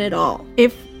doing it all.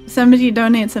 If somebody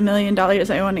donates $1 million,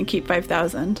 I want to keep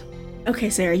 5,000. Okay,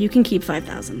 Sarah, you can keep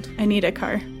 5,000. I need a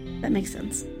car. That makes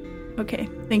sense. Okay,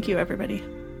 thank you, everybody.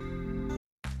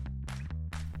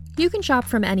 You can shop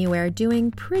from anywhere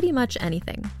doing pretty much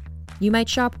anything. You might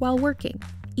shop while working,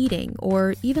 eating,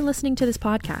 or even listening to this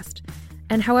podcast.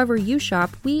 And however you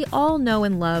shop, we all know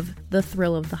and love the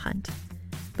thrill of the hunt.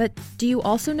 But do you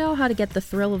also know how to get the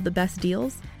thrill of the best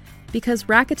deals? Because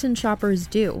Rakuten shoppers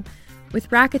do. With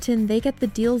Rakuten, they get the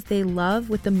deals they love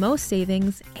with the most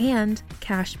savings and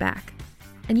cash back.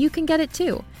 And you can get it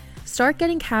too. Start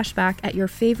getting cash back at your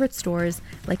favorite stores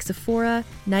like Sephora,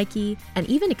 Nike, and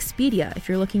even Expedia if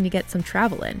you're looking to get some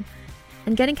travel in.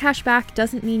 And getting cash back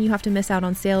doesn't mean you have to miss out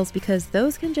on sales because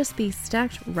those can just be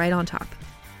stacked right on top.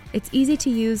 It's easy to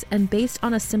use and based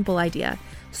on a simple idea.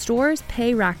 Stores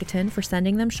pay Rakuten for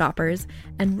sending them shoppers,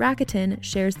 and Rakuten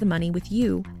shares the money with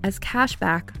you as cash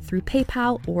back through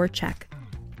PayPal or check.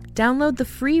 Download the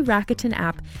free Rakuten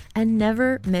app and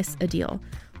never miss a deal.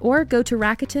 Or go to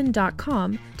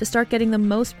Rakuten.com to start getting the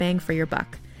most bang for your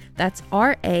buck. That's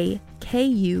Rakuten.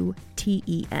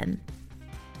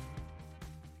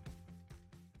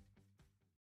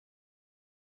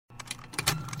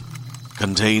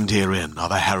 Contained herein are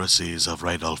the heresies of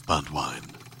Radolf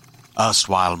Burntwine,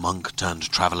 erstwhile monk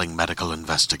turned traveling medical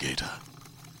investigator.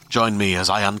 Join me as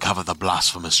I uncover the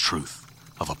blasphemous truth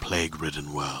of a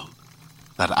plague-ridden world,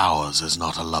 that ours is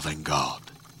not a loving God,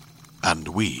 and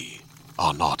we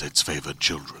are not its favored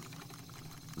children.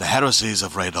 The heresies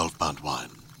of Radolf Burntwine,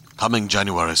 coming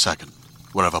January 2nd,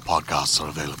 wherever podcasts are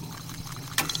available.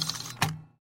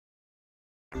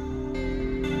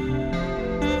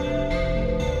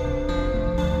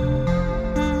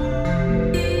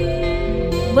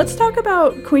 Let's talk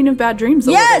about Queen of Bad Dreams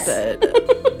a Yes! little bit.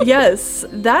 Yes,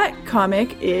 that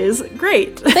comic is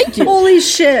great. Thank you. Holy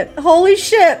shit.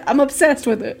 I'm obsessed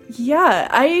with it. Yeah,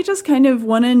 I just kind of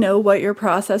want to know what your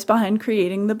process behind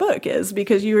creating the book is,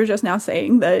 because you were just now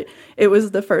saying that it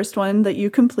was the first one that you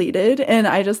completed. And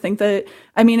I just think that,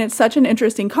 it's such an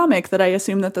interesting comic that I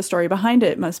assume that the story behind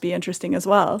it must be interesting as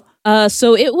well.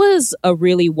 So it was a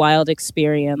really wild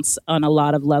experience on a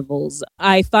lot of levels.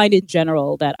 I find in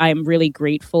general that I'm really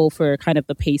grateful for kind of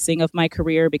the pacing of my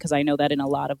career, because I know that in a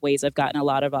lot of ways I've gotten a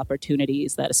lot of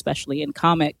opportunities that, especially in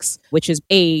comics, which is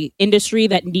a industry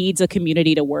that needs a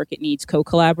community to work. It needs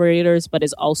co-collaborators, but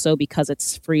is also, because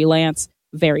it's freelance,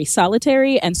 very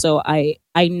solitary. And so I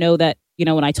know that,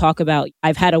 when I talk about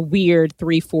I've had a weird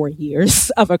 3-4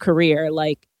 years of a career,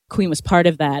 like Queen was part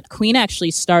of that. Queen actually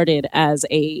started as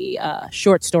a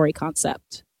short story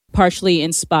concept, partially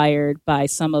inspired by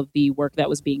some of the work that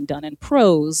was being done in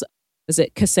prose. Was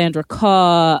it Cassandra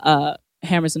Caw,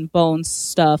 Hammers and Bones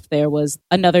stuff, there was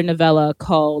another novella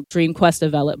called Dream Quest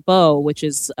of Velvet Bow, which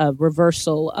is a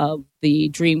reversal of the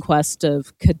Dream Quest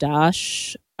of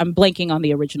Kadash. I'm blanking on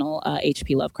the original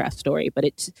H.P. Lovecraft story, but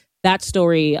that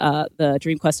story, the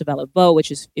Dream Quest of Velvet Bow,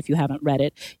 which is, if you haven't read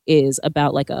it, is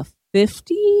about like a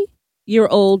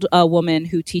 50-year-old woman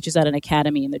who teaches at an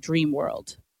academy in the dream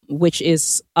world, which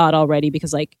is odd already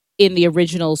because like in the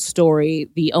original story,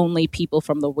 the only people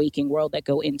from the waking world that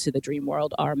go into the dream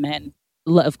world are men.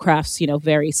 Lovecraft's,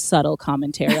 very subtle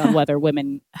commentary on whether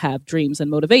women have dreams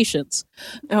and motivations.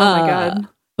 Oh my God.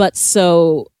 But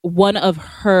so one of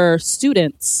her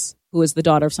students, who is the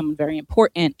daughter of someone very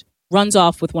important, runs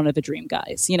off with one of the dream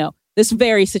guys. This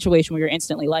very situation where you're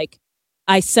instantly like,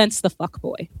 I sense the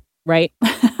fuckboy, right?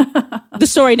 The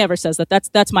story never says that.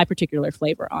 That's my particular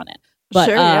flavor on it. But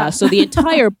sure, yeah. So the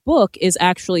entire book is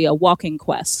actually a walking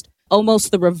quest,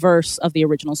 almost the reverse of the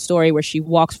original story where she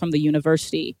walks from the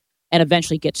university and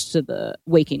eventually gets to the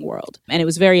waking world. And it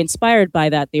was very inspired by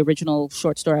that. The original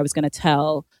short story I was going to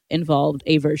tell involved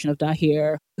a version of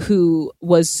Dahir who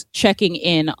was checking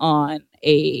in on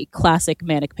a classic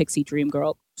manic pixie dream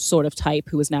girl sort of type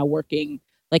who was now working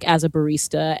like as a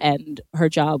barista, and her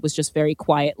job was just very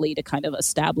quietly to kind of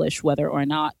establish whether or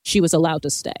not she was allowed to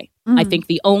stay. I think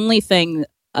the only thing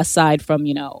aside from,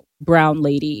 Brown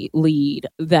Lady lead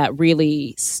that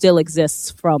really still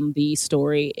exists from the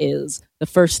story is the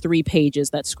first 3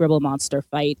 pages that Scribble Monster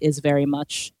fight is very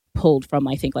much pulled from,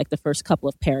 I think, like the first couple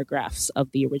of paragraphs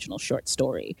of the original short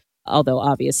story. Although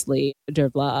obviously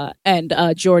Dervla and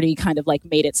Jordy kind of like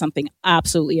made it something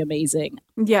absolutely amazing.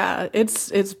 Yeah,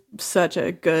 it's such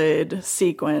a good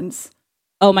sequence.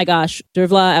 Oh my gosh,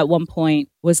 Dervla at one point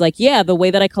was like, yeah, the way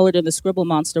that I colored in the Scribble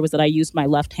Monster was that I used my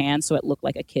left hand so it looked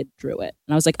like a kid drew it.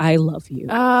 And I was like, I love you.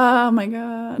 Oh my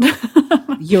God.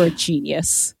 You're a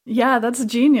genius. Yeah, that's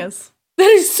genius. That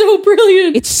is so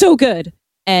brilliant. It's so good.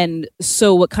 And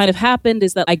so what kind of happened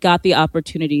is that I got the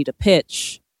opportunity to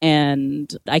pitch,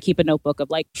 and I keep a notebook of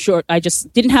like I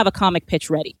just didn't have a comic pitch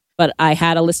ready, but I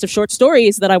had a list of short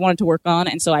stories that I wanted to work on.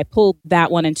 And so I pulled that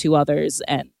one and 2 others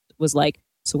and was like,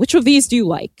 so which of these do you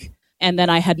like? And then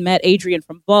I had met Adrian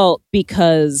from Vault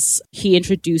because he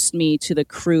introduced me to the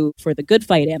crew for the Good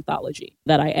Fight anthology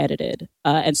that I edited.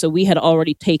 And so we had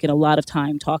already taken a lot of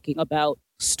time talking about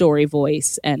story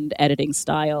voice and editing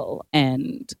style.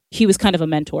 And he was kind of a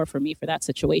mentor for me for that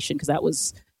situation because that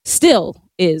was still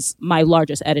is my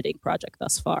largest editing project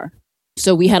thus far.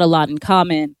 So we had a lot in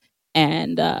common.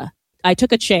 And I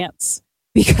took a chance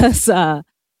because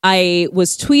I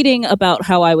was tweeting about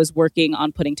how I was working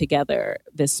on putting together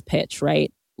this pitch,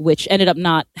 right? Which ended up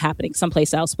not happening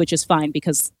someplace else, which is fine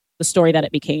because the story that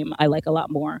it became, I like a lot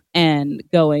more. And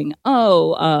going,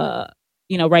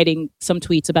 writing some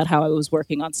tweets about how I was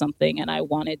working on something and I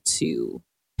wanted to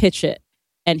pitch it.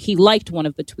 And he liked one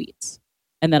of the tweets.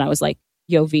 And then I was like,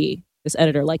 yo, V, this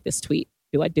editor liked this tweet.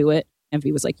 Do I do it? And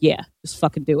V was like, yeah, just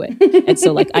fucking do it. And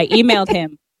so like I emailed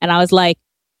him and I was like,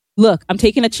 look, I'm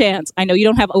taking a chance. I know you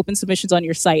don't have open submissions on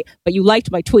your site, but you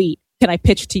liked my tweet. Can I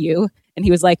pitch to you? And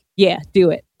he was like, yeah, do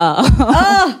it.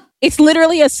 It's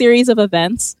literally a series of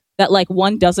events that like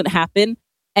one doesn't happen.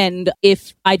 And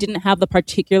if I didn't have the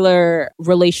particular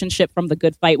relationship from the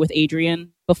Good Fight with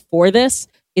Adrian before this,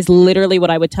 is literally what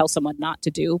I would tell someone not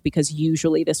to do, because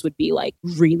usually this would be like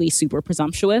really super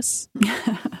presumptuous,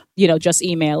 just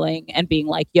emailing and being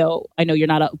like, yo, I know you're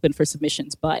not open for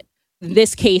submissions, but in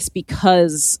this case,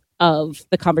 because of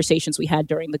the conversations we had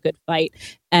during the Good Fight,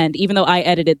 and even though I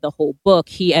edited the whole book,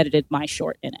 he edited my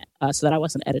short in it so that I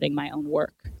wasn't editing my own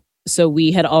work. So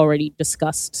we had already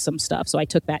discussed some stuff. So I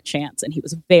took that chance and he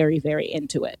was very, very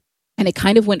into it. And it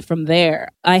kind of went from there.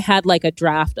 I had like a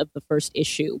draft of the first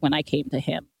issue when I came to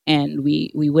him, and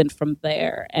we went from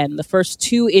there. And the first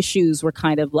 2 issues were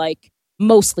kind of like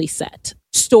mostly set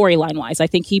storyline wise. I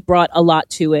think he brought a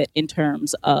lot to it in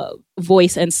terms of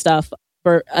voice and stuff.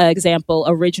 For example,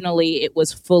 originally it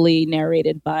was fully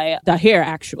narrated by Dahir,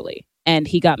 actually. And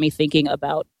he got me thinking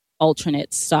about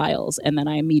alternate styles. And then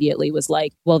I immediately was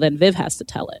like, well, then Viv has to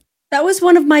tell it. That was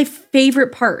one of my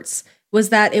favorite parts, was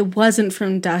that it wasn't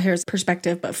from Dahir's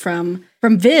perspective, but from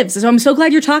Viv's. So I'm so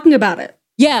glad you're talking about it.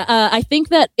 Yeah, I think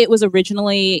that it was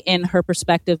originally in her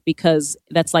perspective because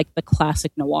that's like the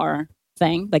classic noir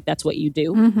thing. Like that's what you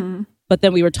do. Mm-hmm. But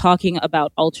then we were talking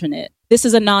about alternate. This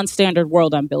is a non-standard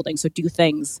world I'm building, so do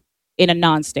things in a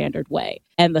non-standard way.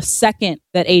 And the second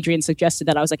that Adrian suggested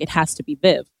that, I was like, it has to be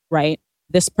Viv, right?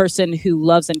 This person who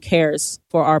loves and cares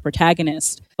for our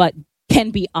protagonist, but can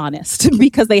be honest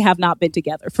because they have not been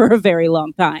together for a very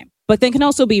long time, but then can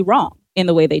also be wrong in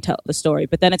the way they tell the story.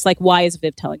 But then it's like, why is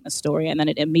Viv telling the story? And then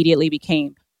it immediately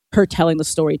became, her telling the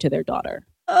story to their daughter.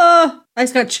 I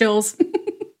just got chills.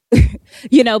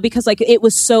 Because like it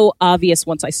was so obvious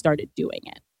once I started doing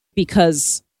it.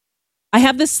 Because I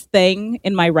have this thing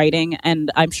in my writing,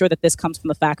 and I'm sure that this comes from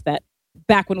the fact that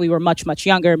back when we were much, much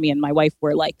younger, me and my wife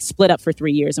were like split up for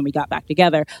 3 years and we got back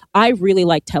together. I really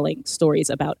like telling stories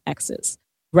about exes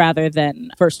rather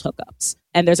than first hookups.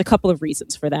 And there's a couple of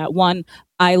reasons for that. One,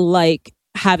 I like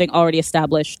having already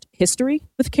established history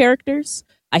with characters.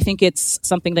 I think it's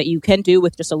something that you can do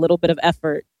with just a little bit of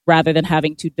effort rather than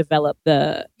having to develop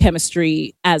the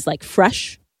chemistry as like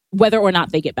fresh, whether or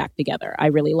not they get back together. I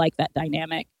really like that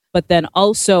dynamic. But then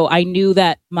also I knew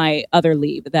that my other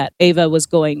lead, that Ava was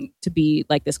going to be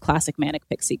like this classic manic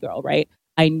pixie girl, right?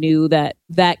 I knew that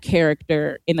that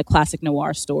character in the classic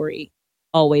noir story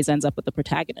always ends up with the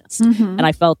protagonist. And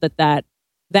I felt that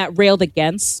railed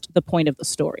against the point of the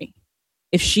story.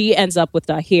 If she ends up with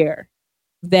Dahir,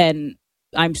 then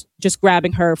I'm just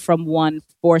grabbing her from one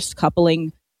forced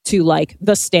coupling to like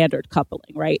the standard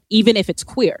coupling, right? Even if it's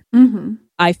queer.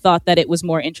 I thought that it was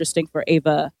more interesting for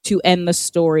Ava to end the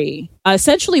story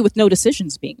essentially with no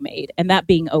decisions being made and that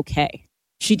being okay.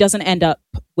 She doesn't end up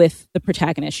with the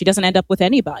protagonist. She doesn't end up with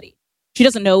anybody. She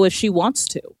doesn't know if she wants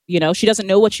to, she doesn't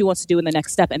know what she wants to do in the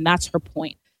next step. And that's her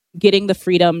point. Getting the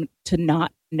freedom to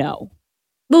not know.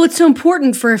 Well, it's so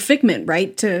important for a Figment,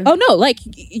 right? Oh, no, like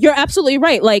you're absolutely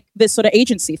right. Like this sort of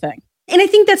agency thing. And I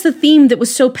think that's the theme that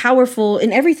was so powerful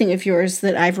in everything of yours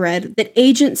that I've read, that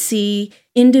agency,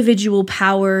 individual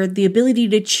power, the ability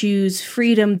to choose,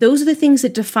 freedom, those are the things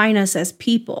that define us as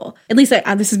people. At least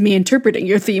this is me interpreting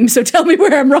your theme, so tell me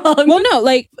where I'm wrong. Well, no,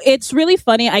 like it's really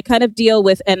funny. I kind of deal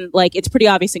with, and like it's pretty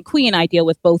obvious in Queen, I deal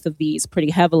with both of these pretty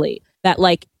heavily, that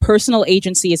like personal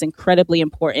agency is incredibly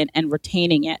important and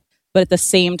retaining it. But at the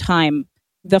same time,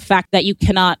 the fact that you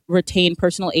cannot retain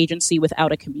personal agency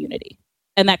without a community.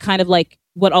 And that kind of like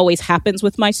what always happens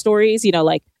with my stories,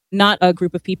 like not a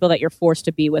group of people that you're forced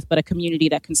to be with, but a community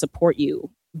that can support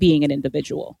you being an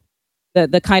individual.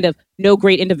 The kind of no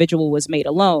great individual was made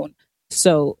alone.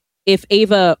 So if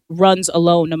Ava runs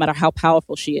alone, no matter how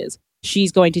powerful she is,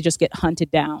 she's going to just get hunted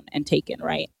down and taken,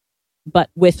 right? But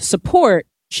with support,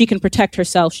 she can protect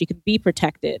herself. She can be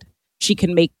protected. She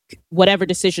can make whatever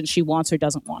decision she wants or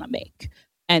doesn't want to make.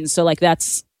 And so like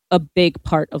that's a big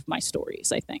part of my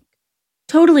stories, I think.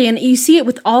 Totally. And you see it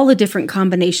with all the different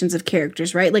combinations of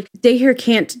characters, right? Like Dahir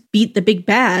can't beat the big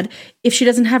bad if she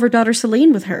doesn't have her daughter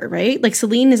Celine with her, right? Like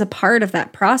Celine is a part of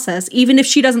that process, even if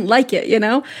she doesn't like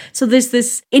it, So there's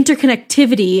this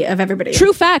interconnectivity of everybody.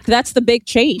 True fact. That's the big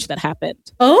change that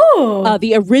happened. Oh.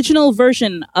 The original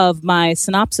version of my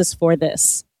synopsis for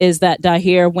this is that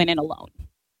Dahir went in alone.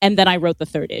 And then I wrote the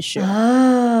third issue.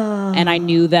 Oh. And I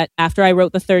knew that after I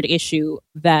wrote the third issue,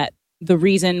 that the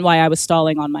reason why I was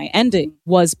stalling on my ending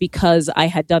was because I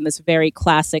had done this very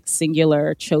classic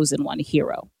singular chosen one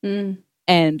hero.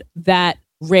 And that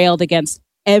railed against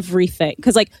everything.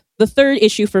 Because like the third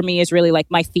issue for me is really like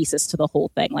my thesis to the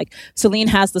whole thing. Like Celine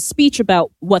has the speech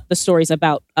about what the story's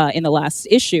about in the last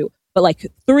issue. But like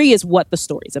 3 is what the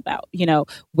story's about,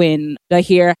 when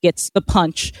Dahir gets the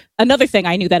punch. Another thing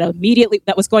I knew that immediately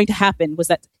that was going to happen was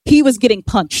that he was getting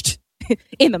punched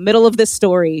in the middle of this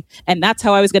story. And that's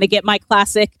how I was going to get my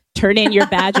classic turn in your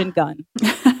badge and gun.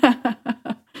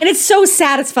 And it's so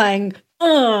satisfying.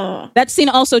 That scene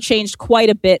also changed quite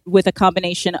a bit with a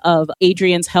combination of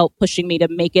Adrian's help pushing me to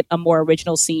make it a more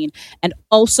original scene. And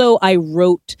also I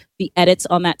wrote the edits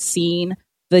on that scene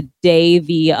the day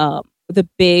the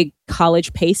big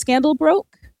college pay scandal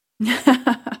broke.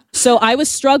 So I was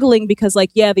struggling because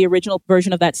the original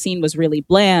version of that scene was really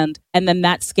bland. And then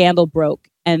that scandal broke.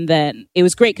 And then it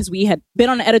was great because we had been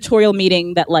on an editorial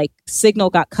meeting that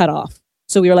signal got cut off.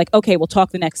 So we were like, okay, we'll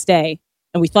talk the next day.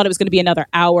 And we thought it was going to be another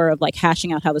hour of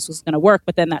hashing out how this was going to work.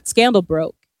 But then that scandal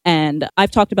broke. And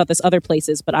I've talked about this other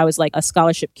places, but I was a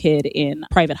scholarship kid in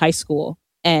private high school.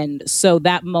 And so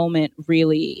that moment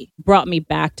really brought me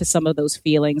back to some of those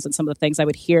feelings and some of the things I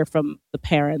would hear from the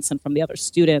parents and from the other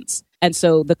students. And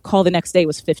so the call the next day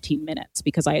was 15 minutes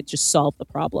because I had just solved the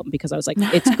problem, because I was like,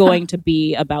 it's going to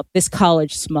be about this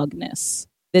college smugness,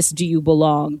 this do you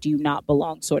belong, do you not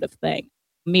belong sort of thing.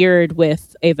 Mirrored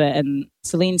with Ava and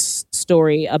Celine's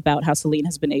story about how Celine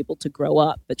has been able to grow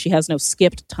up, that she has no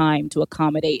skipped time to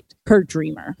accommodate her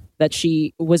dreamer, that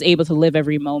she was able to live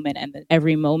every moment, and that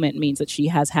every moment means that she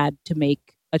has had to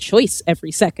make a choice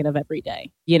every second of every day,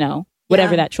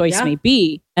 whatever that choice may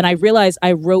be. And I realized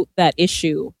I wrote that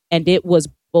issue and it was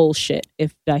bullshit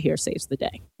if Dahir saves the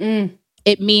day.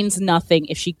 It means nothing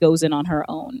if she goes in on her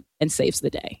own and saves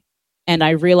the day. And I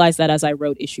realized that as I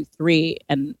wrote issue 3,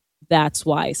 and that's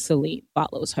why Celine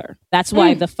follows her. That's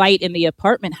why the fight in the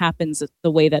apartment happens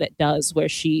the way that it does, where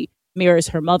she mirrors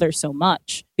her mother so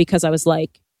much, because I was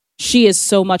like, she is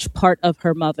so much part of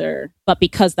her mother, but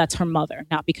because that's her mother,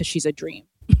 not because she's a dream.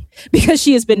 Because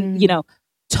she has been,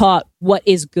 taught what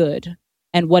is good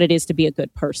and what it is to be a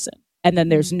good person. And then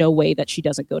there's no way that she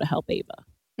doesn't go to help Ava.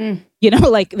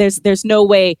 There's no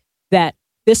way that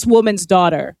this woman's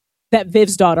daughter, that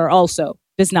Viv's daughter also,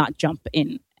 does not jump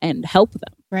in and help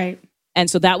them. Right. And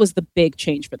so that was the big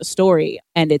change for the story.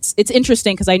 And it's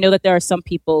interesting because I know that there are some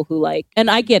people who and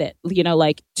I get it,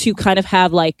 to kind of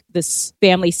have this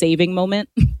family saving moment.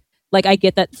 I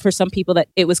get that for some people that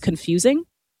it was confusing,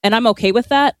 and I'm okay with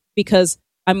that, because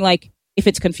I'm like, if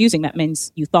it's confusing, that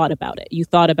means you thought about it. You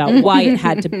thought about why it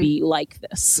had to be like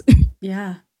this.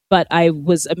 Yeah. But I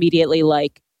was immediately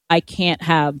like, I can't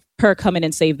have her come in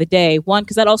and save the day. One,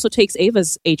 because that also takes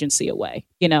Ava's agency away.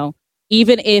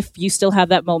 Even if you still have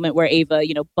that moment where Ava,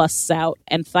 busts out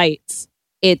and fights,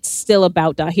 it's still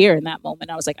about Dahir in that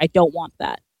moment. I was like, I don't want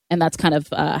that. And that's kind of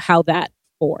how that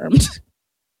formed.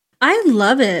 I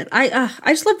love it. I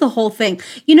just love the whole thing.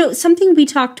 Something we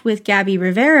talked with Gabby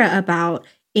Rivera about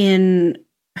in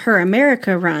her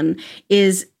America run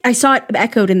is, I saw it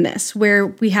echoed in this, where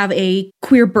we have a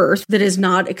queer birth that is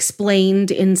not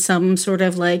explained in some sort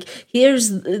of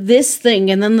here's this thing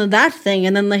and then that thing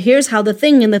and then here's how the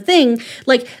thing and the thing.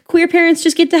 Queer parents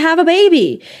just get to have a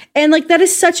baby. And that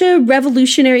is such a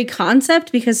revolutionary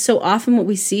concept, because so often what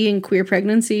we see in queer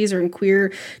pregnancies or in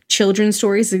queer children's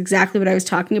stories is exactly what I was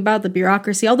talking about, the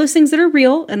bureaucracy, all those things that are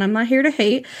real, and I'm not here to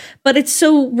hate, but it's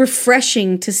so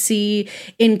refreshing to see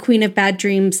in Queen of Bad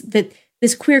Dreams that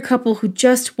this queer couple who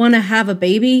just want to have a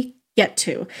baby get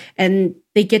to, and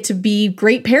they get to be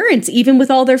great parents, even with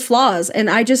all their flaws. And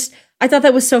I thought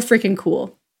that was so freaking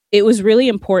cool. It was really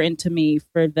important to me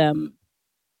for them.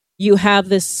 You have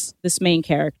this main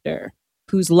character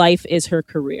whose life is her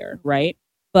career, right?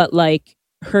 But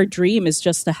her dream is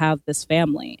just to have this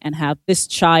family and have this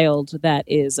child that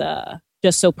is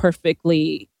just so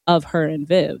perfectly of her and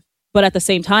Viv. But at the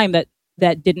same time,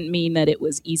 that didn't mean that it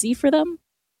was easy for them.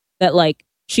 That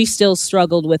she still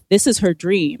struggled with, this is her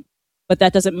dream, but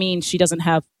that doesn't mean she doesn't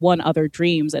have other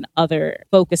dreams and other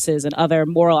focuses and other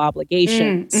moral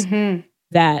obligations.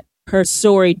 That her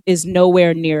story is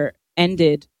nowhere near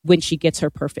ended when she gets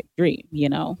her perfect dream,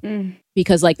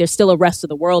 because there's still a rest of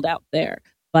the world out there.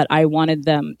 But I wanted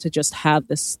them to just have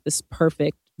this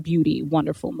perfect beauty,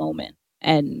 wonderful moment,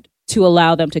 and to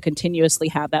allow them to continuously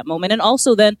have that moment. And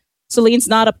also then, Celine's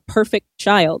not a perfect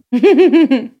child.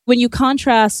 When you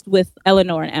contrast with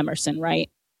Eleanor and Emerson, right?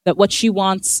 That what she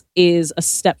wants is a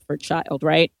Stepford child,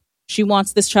 right? She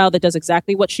wants this child that does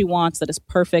exactly what she wants, that is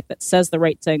perfect, that says the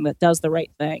right thing, that does the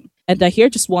right thing. And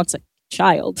Dahir just wants a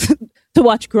child to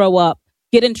watch grow up,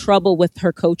 get in trouble with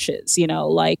her coaches,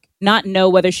 not know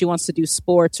whether she wants to do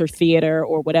sports or theater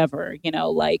or whatever,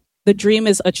 the dream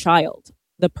is a child.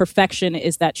 The perfection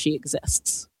is that she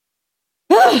exists.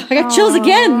 I got chills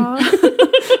again.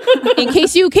 In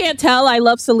case you can't tell, I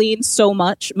love Celine so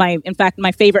much. In fact,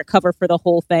 my favorite cover for the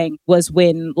whole thing was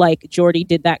when Jordy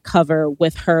did that cover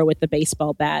with her with the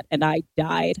baseball bat, and I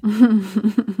died.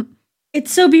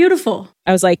 It's so beautiful.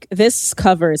 I was like, this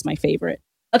cover is my favorite.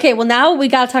 Okay, well now we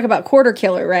got to talk about Quarter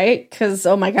Killer, right? Because,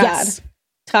 oh my God. Yes.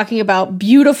 Talking about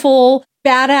beautiful,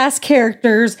 badass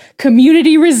characters,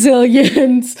 community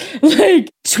resilience,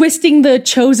 twisting the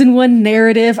chosen one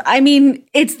narrative. I mean,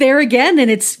 it's there again, and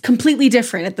it's completely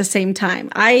different at the same time.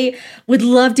 I would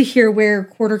love to hear where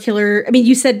Quarter Killer,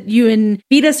 you said you and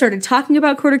Vita started talking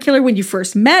about Quarter Killer when you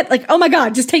first met. Oh my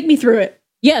God, just take me through it.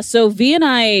 Yeah, so V and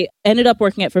I ended up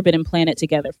working at Forbidden Planet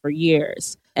together for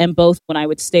years. And both when I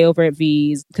would stay over at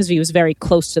V's, because V was very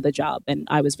close to the job and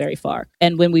I was very far.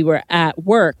 And when we were at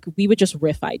work, we would just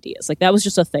riff ideas. That was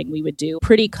just a thing we would do.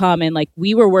 Pretty common.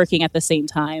 We were working at the same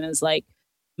time as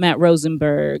Matt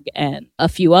Rosenberg and a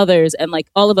few others. And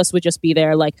all of us would just be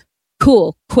there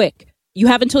cool, quick. You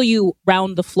have until you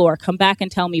round the floor. Come back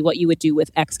and tell me what you would do with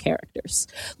X characters.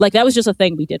 That was just a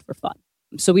thing we did for fun.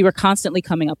 So we were constantly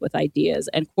coming up with ideas,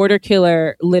 and Quarter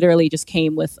Killer literally just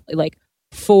came with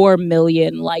 4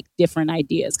 million different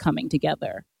ideas coming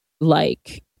together.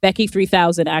 Becky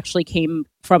 3000 actually came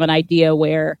from an idea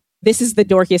where this is the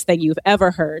dorkiest thing you've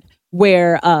ever heard,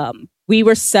 where we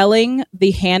were selling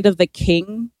the Hand of the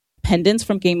King pendants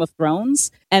from Game of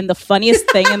Thrones, and the funniest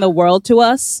thing in the world to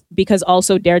us, because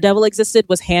also Daredevil existed,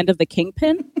 was Hand of the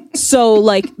Kingpin. So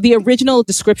the original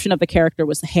description of the character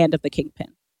was the Hand of the Kingpin.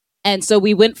 And so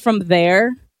we went from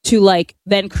there to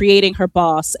then creating her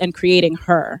boss and creating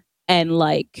her, and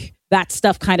that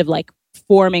stuff kind of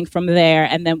forming from there.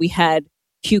 And then we had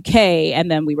QK. And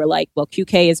then we were like, well,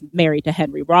 QK is married to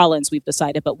Henry Rollins, we've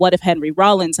decided. But what if Henry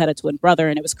Rollins had a twin brother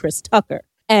and it was Chris Tucker?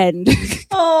 And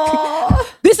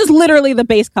this is literally the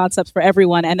base concepts for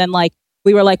everyone. And then like,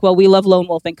 we were like, well, we love Lone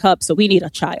Wolf and Cub, so we need a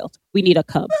child. We need a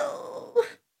cub.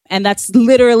 And that's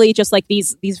literally just like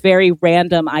these very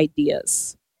random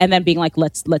ideas. And then being like,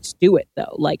 let's do it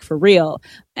though, like for real.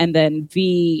 And then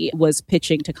V was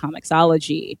pitching to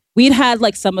Comixology. We'd had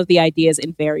like some of the ideas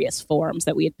in various forms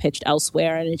that we had pitched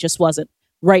elsewhere, and it just wasn't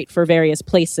right for various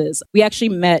places. We actually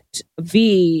met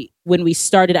V when we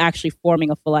started actually forming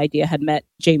a full idea, had met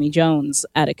Jamie Jones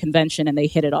at a convention, and they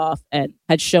hit it off and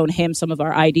had shown him some of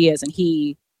our ideas. And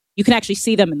you can actually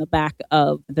see them in the back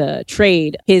of the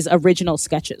trade, his original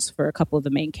sketches for a couple of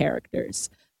the main characters.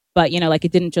 But, you know, like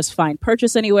it didn't just find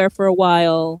purchase anywhere for a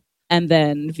while. And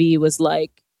then V was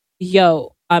like,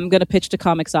 yo, I'm going to pitch to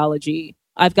Comixology.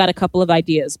 I've got a couple of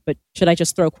ideas, but should I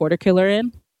just throw Quarter Killer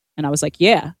in? And I was like,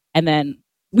 yeah. And then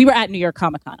we were at New York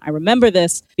Comic Con. I remember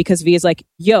this because V is like,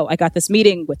 yo, I got this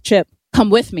meeting with Chip. Come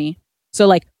with me. So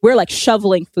like, we're like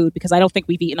shoveling food because I don't think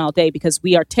we've eaten all day because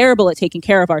we are terrible at taking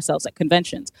care of ourselves at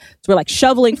conventions. So we're like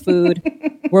shoveling food.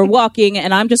 We're walking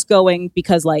and I'm just going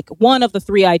because like one of the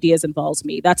 3 ideas involves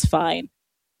me. That's fine.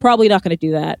 Probably not going to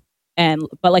do that.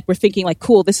 But like, we're thinking like,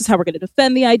 cool, this is how we're going to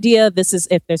defend the idea. This is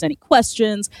if there's any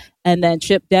questions. And then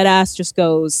Chip deadass just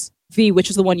goes, V, which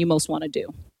is the one you most want to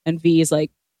do? And V is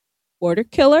like, Quarter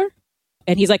Killer.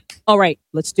 And he's like, all right,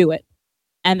 let's do it.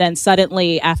 And then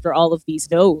suddenly, after all of these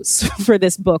no's for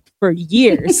this book for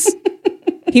years,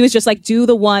 he was just like, do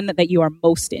the one that you are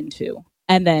most into.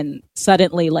 And then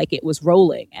suddenly, like, it was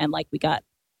rolling. And like, we got,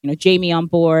 you know, Jamie on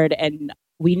board and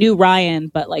we knew Ryan,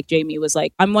 but like, Jamie was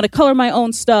like, I want to color my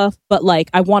own stuff, but like,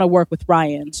 I want to work with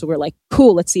Ryan. So we're like,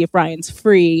 cool, let's see if Ryan's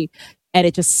free. And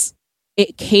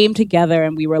it came together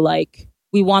and we were like,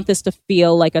 we want this to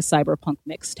feel like a cyberpunk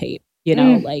mixtape. You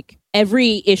know, like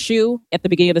every issue at the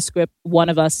beginning of the script, one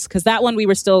of us, because that one we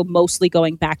were still mostly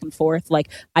going back and forth. Like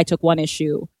I took one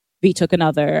issue, V took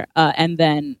another, and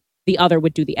then the other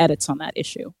would do the edits on that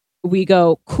issue. We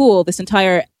go, cool, this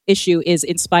entire issue is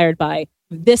inspired by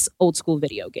this old school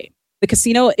video game. The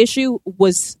casino issue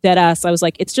was dead ass. I was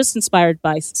like, it's just inspired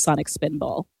by Sonic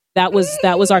Spinball. That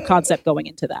was our concept going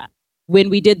into that.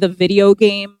 When we did the video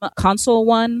game console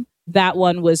one, that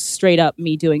one was straight up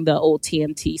me doing the old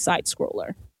TMT side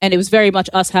scroller. And it was very much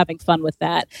us having fun with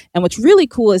that. And what's really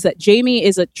cool is that Jamie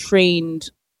is a trained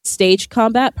stage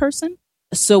combat person.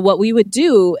 So what we would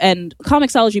do, and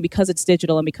Comixology, because it's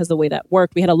digital and because the way that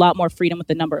worked, we had a lot more freedom with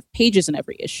the number of pages in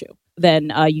every issue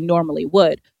than you normally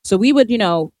would. So we would, you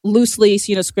know, loosely,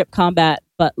 you know, script combat,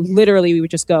 but literally we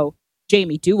would just go,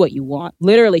 Jamie, do what you want.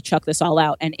 Literally chuck this all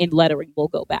out and in lettering, we'll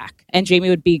go back. And Jamie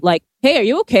would be like, hey, are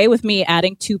you okay with me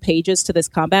adding 2 pages to this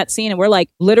combat scene? And we're like,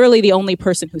 literally the only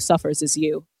person who suffers is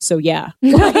you. So yeah.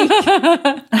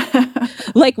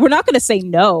 Like, we're not going to say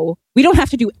no. We don't have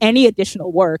to do any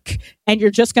additional work and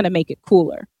you're just going to make it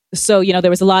cooler. So, you know,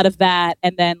 there was a lot of that.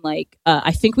 And then like,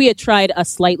 I think we had tried a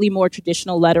slightly more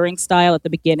traditional lettering style at the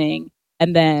beginning.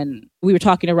 And then we were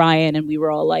talking to Ryan and we were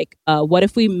all like, what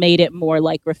if we made it more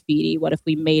like graffiti? What if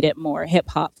we made it more hip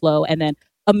hop flow? And then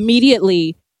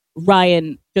immediately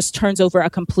Ryan just turns over a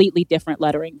completely different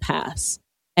lettering pass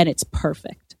and it's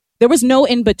perfect. There was no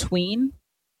in between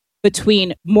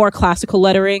more classical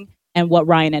lettering and what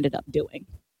Ryan ended up doing.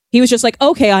 He was just like,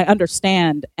 okay, I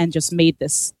understand, and just made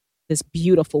this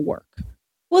beautiful work.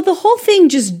 Well, the whole thing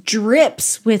just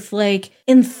drips with like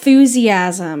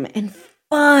enthusiasm and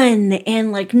fun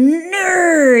and like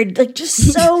nerd, like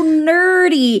just so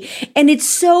nerdy. And it's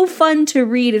so fun to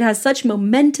read. It has such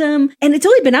momentum and it's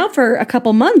only been out for a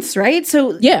couple months, right?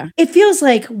 So yeah, it feels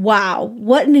like, wow,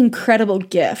 what an incredible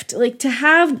gift. Like to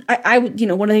have, I you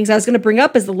know, one of the things I was going to bring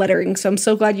up is the lettering. So I'm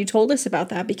so glad you told us about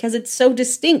that because it's so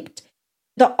distinct.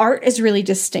 The art is really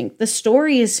distinct. The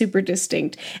story is super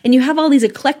distinct. And you have all these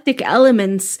eclectic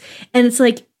elements and it's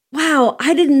like, wow,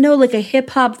 I didn't know like a hip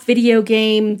hop video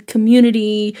game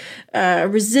community,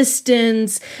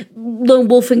 Resistance, Lone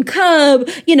Wolf and Cub,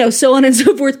 you know, so on and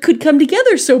so forth could come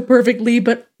together so perfectly.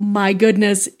 But my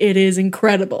goodness, it is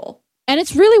incredible. And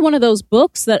it's really one of those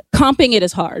books that comping it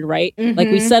is hard, right? Mm-hmm. Like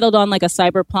we settled on like a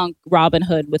cyberpunk Robin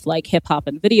Hood with like hip hop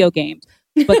and video games.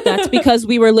 But that's because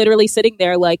we were literally sitting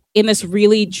there like in this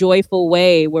really joyful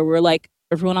way where we're like,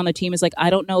 everyone on the team is like, I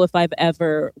don't know if I've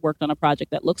ever worked on a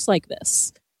project that looks like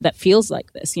this, that feels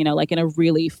like this, you know, like in a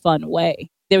really fun way.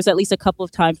 There was at least a couple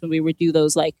of times when we would do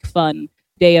those like fun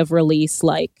day of release,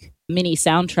 like mini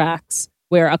soundtracks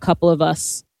where a couple of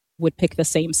us would pick the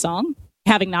same song,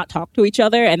 having not talked to each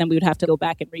other. And then we would have to go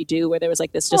back and redo where there was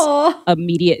like this just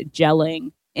immediate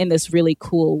gelling. in this really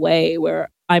cool way where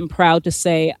I'm proud to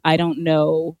say, I don't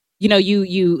know. You know,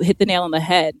 you hit the nail on the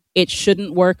head. It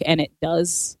shouldn't work, and it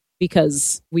does,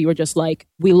 because we were just like,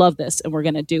 we love this and we're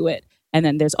going to do it. And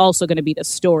then there's also going to be the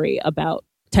story about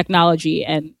technology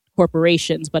and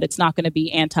corporations, but it's not going to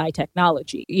be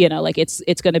anti-technology. You know, like it's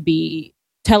going to be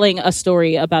telling a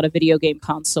story about a video game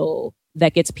console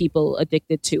that gets people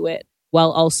addicted to it,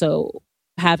 while also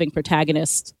having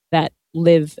protagonists that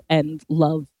live and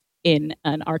love in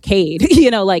an arcade. You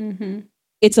know, like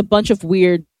it's a bunch of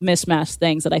weird mishmash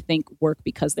things that I think work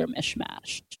because they're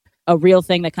mishmashed. A real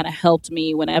thing that kind of helped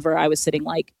me whenever I was sitting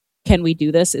like, can we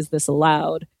do this? Is this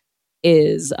allowed?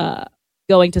 Is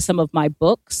going to some of my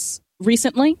books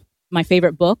recently, my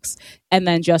favorite books, and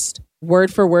then just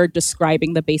word for word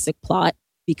describing the basic plot,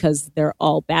 because they're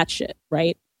all batshit,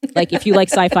 right? Like if you like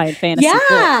sci-fi and fantasy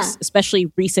books,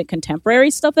 especially recent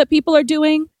contemporary stuff that people are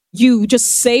doing, you just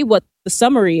say what the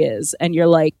summary is and you're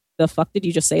like, the fuck did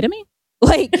you just say to me?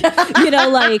 Like, you know,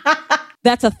 like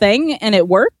that's a thing and it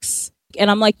works. And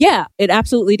I'm like, yeah, it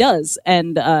absolutely does.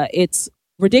 And it's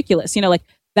ridiculous. You know, like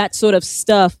that sort of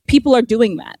stuff, people are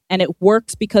doing that and it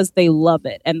works because they love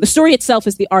it. And the story itself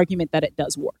is the argument that it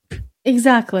does work.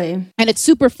 Exactly. And it's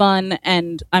super fun.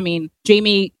 And I mean,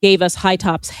 Jamie gave us High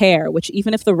Top's hair, which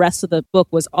even if the rest of the book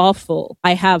was awful,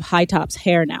 I have High Top's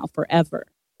hair now forever.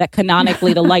 That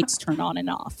canonically the lights turn on and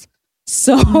off.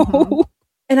 So...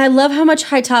 And I love how much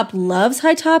High Top loves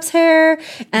High Top's hair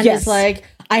and is like,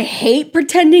 I hate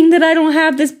pretending that I don't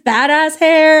have this badass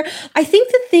hair. I think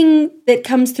the thing that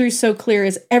comes through so clear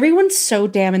is everyone's so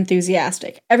damn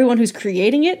enthusiastic. Everyone who's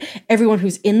creating it, everyone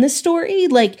who's in the story,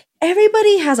 like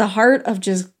everybody has a heart of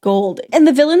just gold. And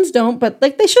the villains don't, but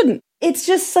like they shouldn't. It's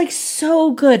just like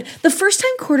so good. The first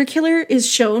time Quarter Killer is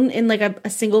shown in like a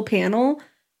single panel,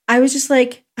 I was just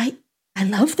like, I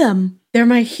love them. They're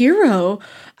my hero.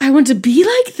 I want to be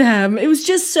like them. It was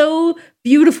just so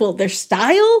beautiful. Their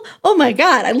style. Oh my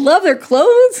God. I love their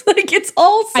clothes. Like it's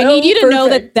all so I need you to perfect.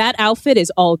 know that outfit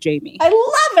is all Jamie. I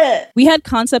love it. We had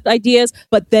concept ideas,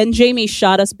 but then Jamie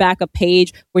shot us back a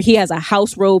page where he has a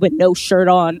house robe and no shirt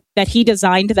on that he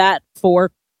designed that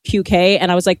for QK.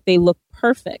 And I was like, they look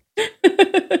perfect.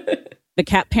 The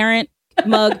cat parent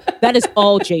mug, that is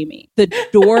all Jamie. The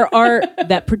door art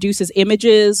that produces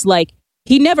images, like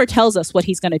he never tells us what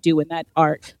he's going to do in that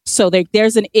art. So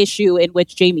there's an issue in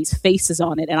which Jamie's face is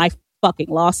on it, and I fucking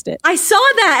lost it. I saw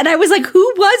that, and I was like,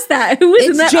 who was that? Who was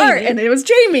in that Jamie. art? And it was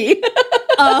Jamie.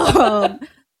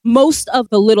 Most of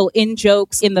the little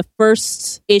in-jokes in the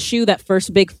first issue, that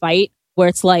first big fight, where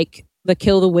it's like the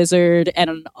kill the wizard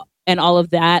and all of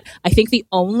that. I think the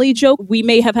only joke we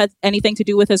may have had anything to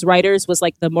do with as writers was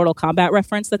like the Mortal Kombat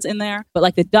reference that's in there. But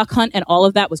like the duck hunt and all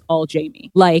of that was all Jamie.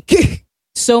 Like...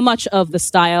 So much of the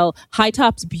style, High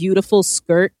Top's beautiful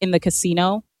skirt in the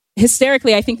casino.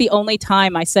 Hysterically, I think the only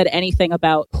time I said anything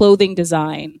about clothing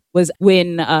design was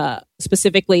when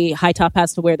specifically High Top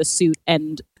has to wear the suit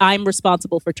and I'm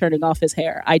responsible for turning off his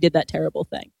hair. I did that terrible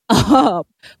thing.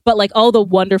 But like all the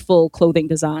wonderful clothing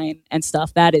design and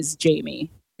stuff, that is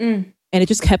Jamie. And it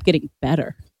just kept getting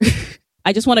better.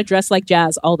 I just want to dress like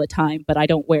Jazz all the time, but I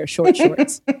don't wear short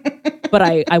shorts. But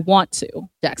I want to.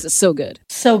 Jax is so good.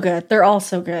 So good. They're all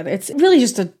so good. It's really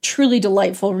just a truly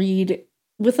delightful read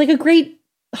with like a great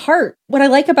heart. What I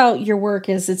like about your work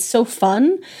is it's so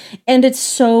fun and it's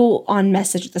so on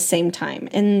message at the same time.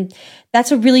 And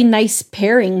that's a really nice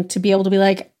pairing to be able to be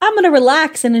like, I'm going to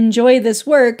relax and enjoy this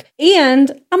work. And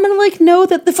I'm going to like know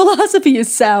that the philosophy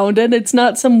is sound and it's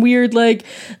not some weird like,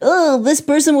 oh, this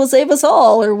person will save us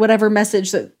all or whatever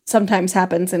message that sometimes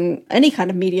happens in any kind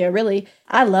of media, really.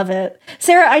 I love it.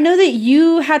 Sarah, I know that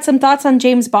you had some thoughts on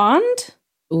James Bond.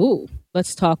 Ooh,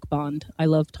 let's talk Bond. I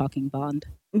love talking Bond.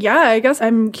 Yeah, I guess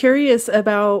I'm curious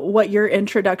about what your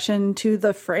introduction to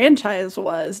the franchise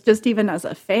was, just even as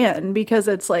a fan, because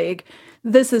it's like,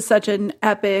 this is such an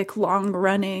epic,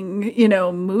 long-running,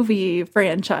 movie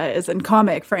franchise and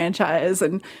comic franchise.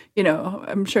 And,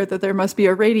 I'm sure that there must be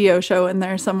a radio show in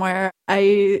there somewhere.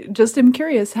 I just am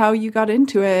curious how you got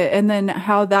into it and then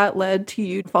how that led to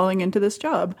you falling into this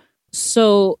job.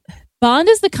 So Bond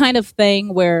is the kind of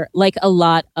thing where, like a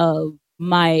lot of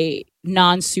my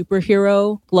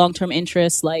non-superhero long-term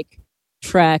interests like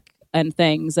Trek and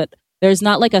things, that there's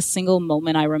not like a single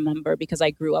moment I remember because I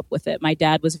grew up with it. My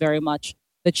dad was very much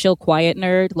the chill, quiet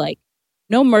nerd, like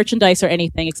no merchandise or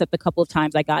anything except a couple of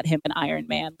times I got him an Iron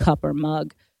Man cup or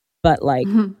mug. But like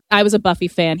I was a Buffy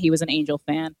fan. He was an Angel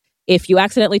fan. If you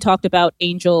accidentally talked about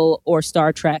Angel or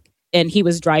Star Trek and he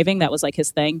was driving, that was like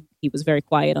his thing. He was very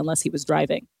quiet unless he was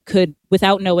driving. Could,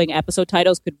 without knowing episode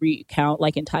titles, could recount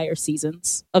like entire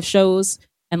seasons of shows.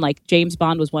 And like James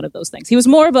Bond was one of those things. He was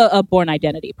more of a Bourne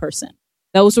Identity person.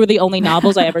 Those were the only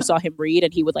novels I ever saw him read,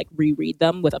 and he would like reread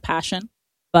them with a passion.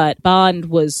 But Bond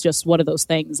was just one of those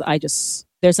things.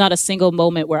 There's not a single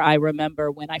moment where I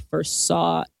remember when I first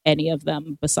saw any of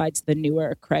them besides the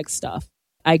newer Craig stuff.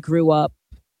 I grew up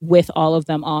with all of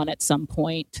them on at some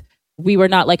point. We were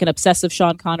not like an obsessive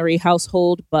Sean Connery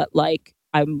household, but like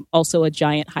I'm also a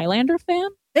giant Highlander fan.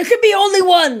 There could be only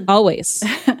one. Always.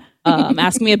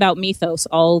 Ask me about Mythos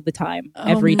all the time,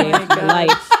 every day of my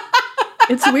life.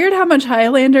 It's weird how much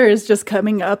Highlander is just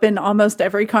coming up in almost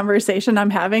every conversation I'm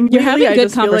having. You're having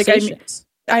good conversations.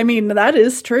 I mean, that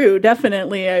is true.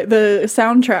 Definitely. The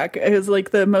soundtrack is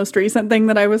like the most recent thing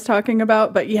that I was talking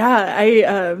about. But yeah,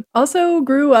 I also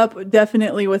grew up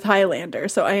definitely with Highlander.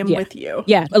 So I am with you.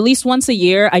 Yeah. At least once a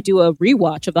year, I do a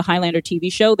rewatch of the Highlander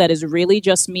TV show that is really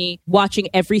just me watching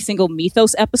every single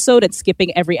Mythos episode and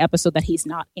skipping every episode that he's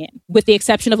not in, with the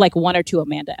exception of like 1 or 2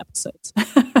 Amanda episodes.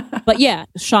 But yeah,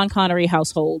 Sean Connery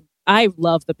household. I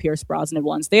love the Pierce Brosnan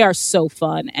ones. They are so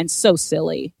fun and so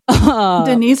silly.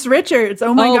 Denise Richards.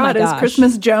 Oh my God. As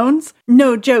Christmas Jones.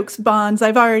 No jokes, Bonds.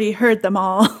 I've already heard them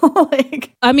all.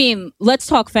 I mean, let's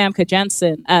talk Famke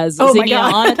Janssen as Zinnia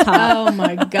Onatopp. Oh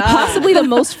my God. Possibly the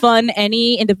most fun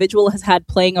any individual has had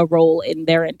playing a role in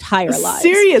their entire lives.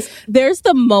 Serious. There's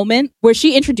the moment where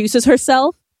she introduces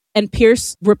herself and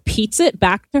Pierce repeats it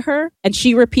back to her and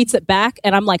she repeats it back.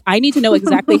 And I'm like, I need to know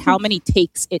exactly how many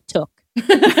takes it took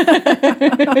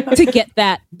to get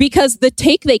that, because the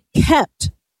take they kept,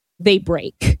 they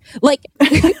break. Like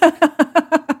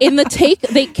in the take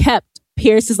they kept,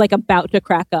 Pierce is like about to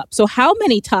crack up. So how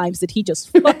many times did he just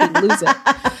fucking lose it?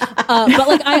 But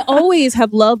like I always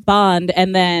have loved Bond,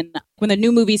 and then when the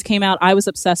new movies came out, I was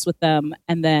obsessed with them,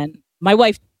 and then my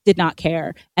wife did not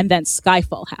care, and then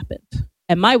Skyfall happened.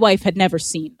 And my wife had never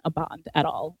seen a Bond at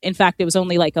all. In fact, it was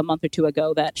only like a month or 2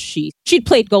 ago that she'd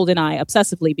played GoldenEye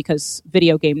obsessively because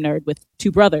video game nerd with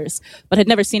 2 brothers, but had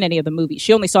never seen any of the movies.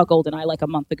 She only saw GoldenEye like a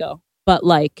month ago. But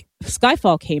like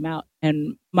Skyfall came out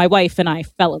and my wife and I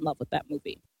fell in love with that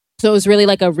movie. So it was really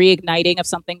like a reigniting of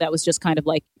something that was just kind of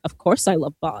like, of course I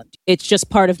love Bond. It's just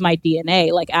part of my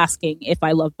DNA. Like asking if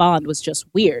I love Bond was just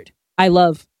weird. I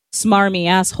love smarmy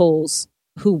assholes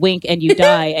who wink and you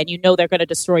die and you know they're going to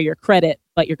destroy your credit,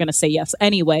 but you're going to say yes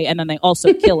anyway. And then they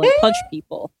also kill and punch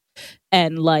people.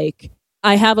 And like,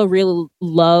 I have a real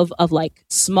love of like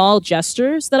small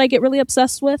gestures that I get really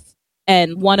obsessed with.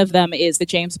 And one of them is the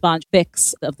James Bond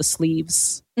fix of the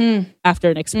sleeves after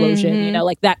an explosion, you know,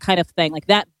 like that kind of thing, like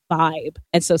that vibe.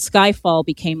 And so Skyfall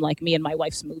became like me and my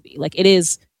wife's movie. Like it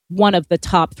is one of the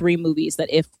top 3 movies that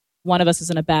if one of us is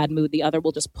in a bad mood, the other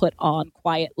will just put on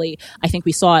quietly. I think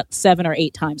we saw it 7 or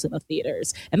 8 times in the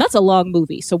theaters. And that's a long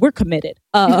movie, so we're committed.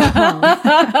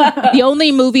 The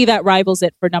only movie that rivals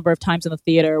it for number of times in the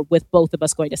theater with both of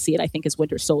us going to see it, I think, is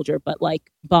Winter Soldier. But like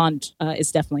Bond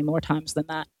is definitely more times than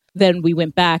that. Then we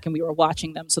went back and we were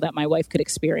watching them so that my wife could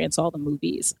experience all the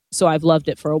movies. So I've loved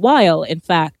it for a while. In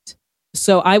fact,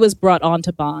 so I was brought on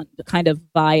to Bond kind of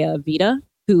via Vita,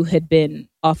 who had been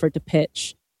offered to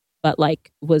pitch, but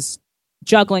like was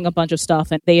juggling a bunch of stuff,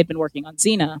 and they had been working on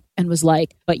Xena and was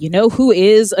like, but you know who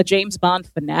is a James Bond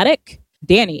fanatic?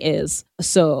 Danny is.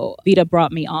 So Vita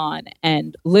brought me on,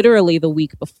 and literally the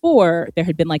week before there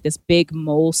had been like this big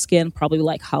Moleskine, probably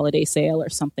like holiday sale or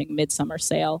something, midsummer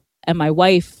sale. And my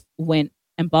wife went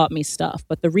and bought me stuff.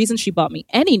 But the reason she bought me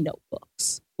any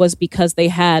notebooks was because they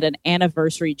had an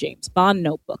anniversary James Bond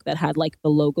notebook that had like the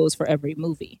logos for every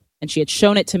movie. And she had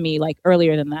shown it to me like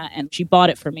earlier than that, and she bought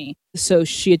it for me. So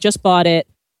she had just bought it,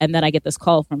 and then I get this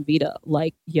call from Vita,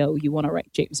 like, yo, you want to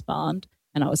write James Bond?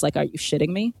 And I was like, are you shitting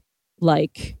me?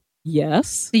 Like,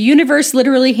 yes. The universe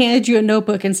literally handed you a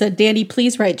notebook and said, Danny,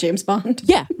 please write James Bond.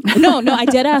 Yeah. No, I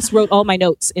dead ass wrote all my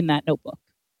notes in that notebook.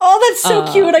 Oh, that's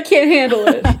so cute. I can't handle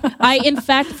it. In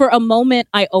fact, for a moment,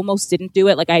 I almost didn't do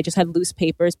it. Like, I just had loose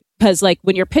papers because, like,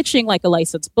 when you're pitching, like, a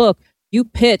licensed book, you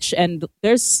pitch and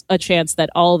there's a chance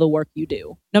that all the work you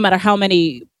do, no matter how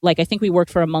many, like, I think we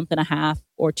worked for a month and a half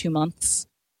or 2 months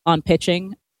on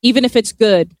pitching. Even if it's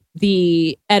good,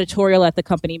 the editorial at the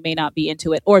company may not be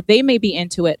into it, or they may be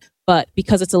into it, but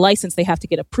because it's a license, they have to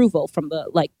get approval from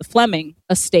the Fleming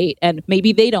estate, and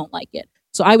maybe they don't like it.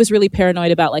 So I was really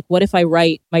paranoid about, like, what if I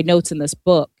write my notes in this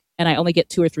book and I only get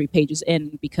 2 or 3 pages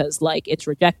in because, like, it's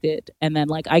rejected, and then,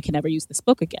 like, I can never use this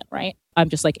book again, right? I'm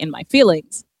just, like, in my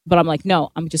feelings. But I'm like,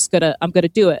 no, I'm gonna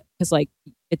do it because, like,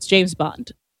 it's James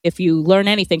Bond. If you learn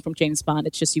anything from James Bond,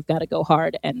 it's just you've got to go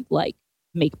hard and, like,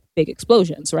 make big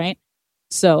explosions, right?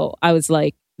 So I was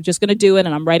like, just going to do it.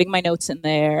 And I'm writing my notes in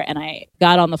there. And I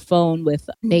got on the phone with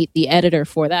Nate, the editor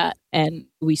for that. And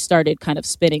we started kind of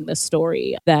spinning this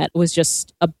story that was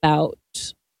just about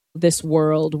this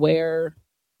world where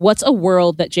what's a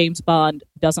world that James Bond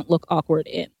doesn't look awkward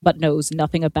in, but knows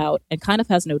nothing about and kind of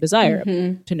has no desire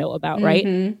to know about, right?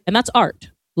 And that's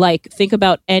art. Like, think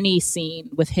about any scene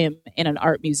with him in an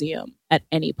art museum at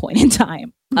any point in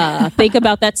time. Think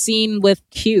about that scene with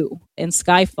Q in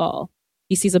Skyfall.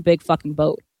 He sees a big fucking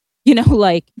boat. You know,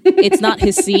 like, it's not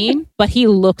his scene, but he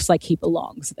looks like he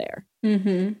belongs there.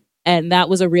 And that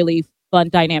was a really fun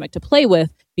dynamic to play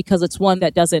with because it's one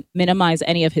that doesn't minimize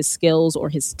any of his skills or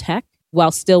his tech,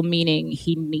 while still meaning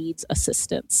he needs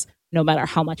assistance, no matter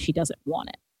how much he doesn't want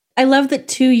it. I love that,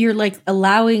 too, you're, like,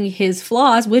 allowing his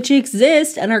flaws, which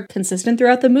exist and are consistent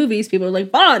throughout the movies. People are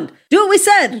like, Bond, do what we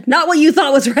said, not what you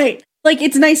thought was right. Like,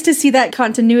 it's nice to see that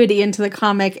continuity into the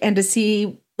comic and to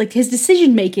see, like, his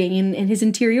decision-making and his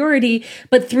interiority,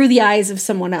 but through the eyes of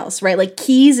someone else, right? Like,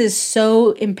 Keyes is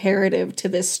so imperative to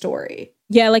this story.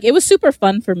 Yeah, like, it was super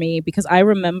fun for me because I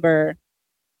remember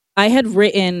I had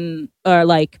written,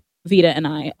 Vita and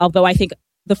I, although I think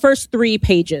the first 3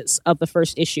 pages of the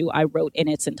first issue I wrote in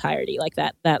its entirety, like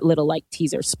that little like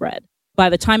teaser spread. By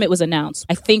the time it was announced,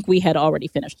 I think we had already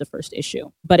finished the first issue.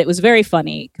 But it was very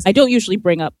funny because I don't usually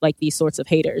bring up like these sorts of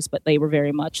haters, but they were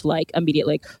very much like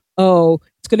immediately like, oh,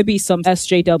 it's going to be some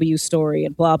SJW story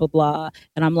and blah, blah, blah.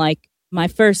 And I'm like, my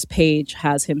first page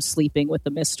has him sleeping with the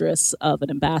mistress of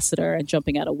an ambassador and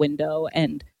jumping out a window,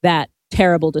 and that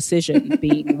terrible decision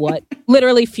being what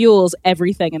literally fuels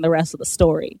everything in the rest of the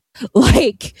story.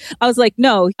 Like, I was like,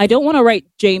 no, I don't want to write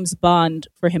James Bond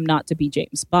for him not to be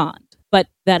James Bond. But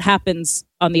that happens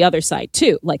on the other side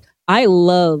too. Like, I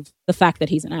love the fact that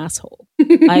he's an asshole.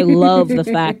 I love the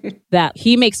fact that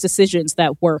he makes decisions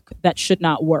that work that should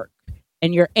not work.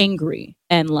 And you're angry.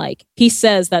 And like, he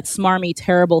says that smarmy,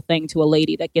 terrible thing to a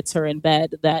lady that gets her in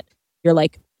bed that you're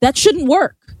like, that shouldn't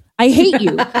work. I hate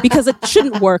you because it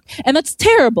shouldn't work. And that's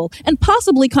terrible and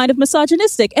possibly kind of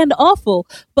misogynistic and awful.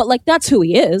 But like, that's who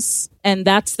he is. And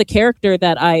that's the character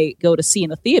that I go to see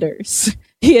in the theaters,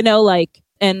 you know, like,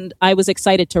 and I was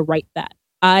excited to write that.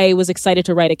 I was excited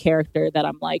to write a character that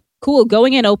I'm like, cool,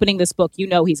 going in, opening this book, you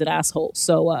know, he's an asshole.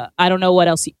 So I don't know what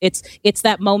else. It's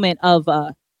that moment of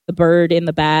the bird in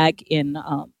the bag in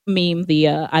meme,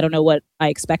 I don't know what I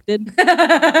expected.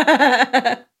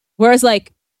 Whereas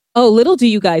like, oh, little do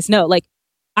you guys know, like,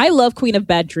 I love Queen of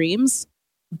Bad Dreams,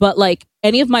 but like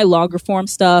any of my longer form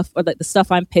stuff or like the stuff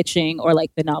I'm pitching or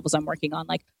like the novels I'm working on,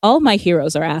 like all my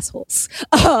heroes are assholes.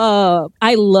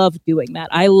 I love doing that.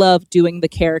 I love doing the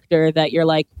character that you're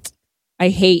like, I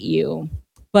hate you,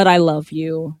 but I love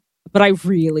you, but I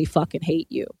really fucking hate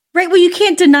you. Right. Well, you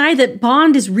can't deny that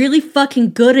Bond is really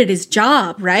fucking good at his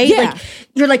job, right? Yeah. Like,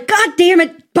 you're like, God damn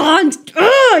it, Bond.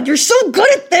 You're so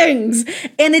good at things.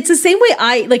 And it's the same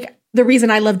way the reason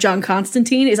I love John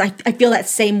Constantine is I feel that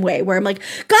same way where I'm like,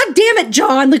 God damn it,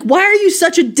 John. Like, why are you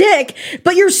such a dick?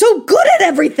 But you're so good at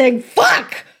everything.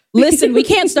 Fuck. Listen, we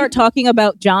can't start talking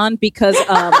about John because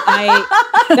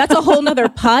that's a whole nother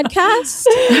podcast.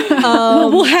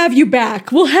 We'll have you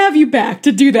back. We'll have you back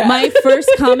to do that. My first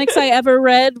comics I ever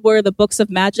read were the Books of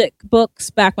Magic books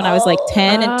back when I was like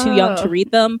 10 and too young to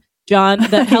read them. John,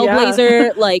 the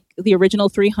Hellblazer, like the original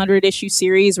 300 issue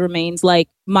series remains like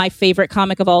my favorite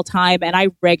comic of all time. And I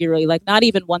regularly, like not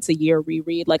even once a year,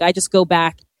 reread. Like I just go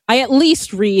back. I at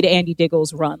least read Andy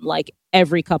Diggle's run like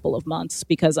every couple of months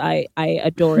because I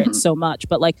adore it so much.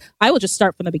 But like, I will just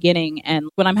start from the beginning. And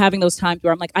when I'm having those times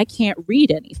where I'm like, I can't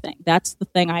read anything, that's the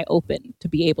thing I open to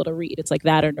be able to read. It's like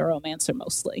that or Neuromancer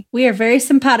mostly. We are very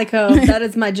simpatico. That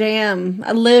is my jam.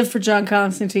 I live for John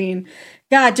Constantine.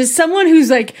 God, just someone who's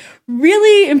like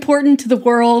really important to the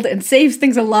world and saves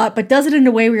things a lot, but does it in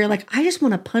a way where you're like, I just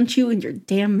want to punch you in your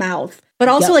damn mouth. But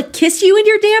also like kiss you in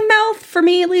your damn mouth, for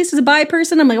me at least as a bi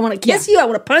person. I'm like, I want to kiss you, I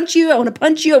want to punch you, I want to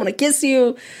punch you, I want to kiss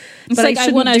you. It's but like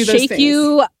I want to shake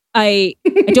you. I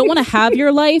don't want to have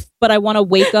your life, but I want to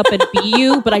wake up and be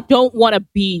you, but I don't want to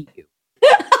be you.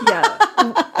 Yeah.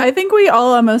 I think we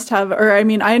all almost have, or I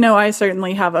mean, I know I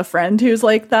certainly have a friend who's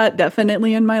like that,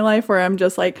 definitely in my life, where I'm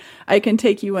just like, I can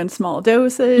take you in small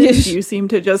doses. You seem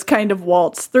to just kind of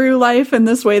waltz through life in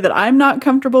this way that I'm not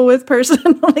comfortable with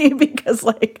personally, because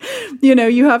like, you know,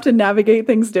 you have to navigate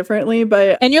things differently.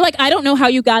 And you're like, I don't know how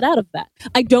you got out of that.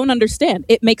 I don't understand.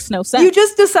 It makes no sense. You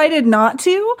just decided not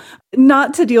to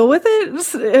deal with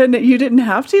it, and you didn't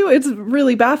have to. It's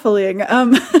really baffling.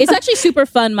 It's actually super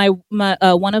fun. My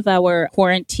one of our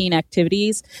quarantine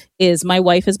activities is my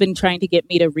wife has been trying to get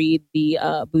me to read the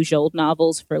Bujold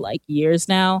novels for like years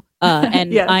now,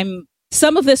 and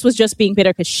Some of this was just being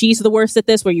bitter because she's the worst at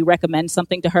this, where you recommend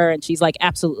something to her and she's like,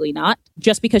 absolutely not,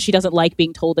 just because she doesn't like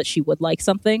being told that she would like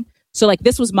something. So like,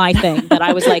 this was my thing that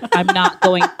I was like, I'm not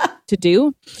going to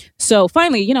do. So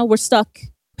finally, you know, we're stuck,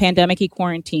 pandemic-y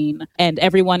quarantine, and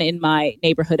everyone in my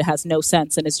neighborhood has no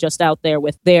sense and is just out there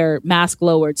with their mask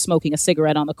lowered, smoking a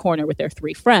cigarette on the corner with their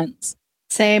 3 friends.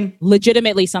 Same.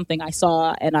 Legitimately something I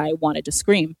saw and I wanted to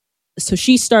scream. So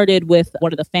she started with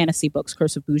one of the fantasy books,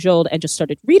 Curse of Bujold, and just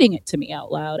started reading it to me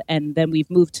out loud. And then we've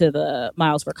moved to the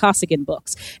Miles Verkosigan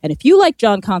books. And if you like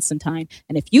John Constantine,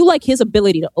 and if you like his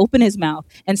ability to open his mouth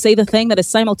and say the thing that is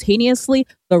simultaneously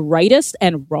the rightest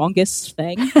and wrongest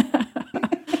thing,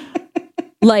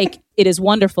 like, it is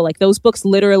wonderful. Like, those books,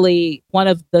 literally one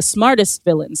of the smartest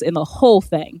villains in the whole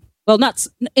thing. Well, not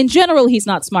in general, he's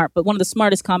not smart, but one of the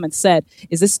smartest comments said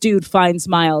is this dude finds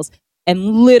Miles and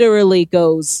literally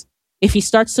goes, if he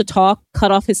starts to talk,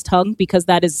 cut off his tongue, because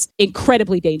that is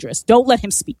incredibly dangerous. Don't let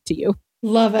him speak to you.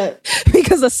 Love it.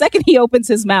 Because the second he opens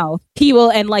his mouth, he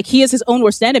will, and like, he is his own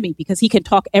worst enemy because he can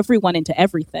talk everyone into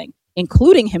everything,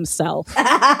 including himself.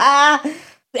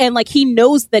 And like, he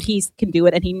knows that he can do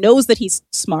it and he knows that he's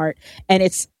smart, and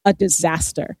it's a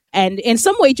disaster. And in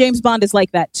some way, James Bond is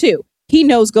like that too. He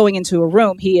knows going into a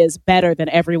room, he is better than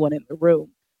everyone in the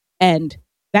room. And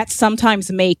that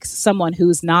sometimes makes someone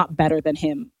who's not better than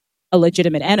him a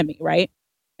legitimate enemy, right?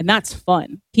 And that's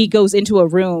fun. He goes into a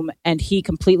room and he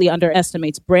completely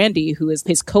underestimates Brandy, who is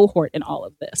his cohort in all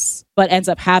of this, but ends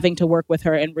up having to work with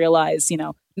her and realize, you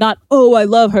know, not, oh, I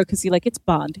love her, because like, it's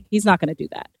Bond. He's not going to do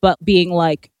that. But being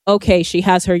like, okay, she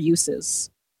has her uses,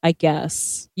 I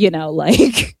guess, you know,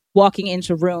 like walking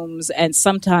into rooms, and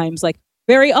sometimes, like,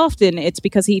 very often it's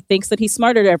because he thinks that he's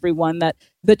smarter than everyone, that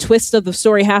the twist of the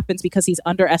story happens because he's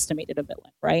underestimated a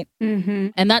villain, right? Mm-hmm.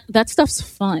 And that stuff's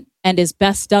fun and is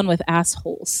best done with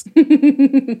assholes.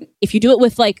 If you do it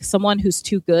with like someone who's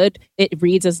too good, it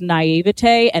reads as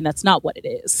naivete, and that's not what it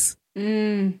is.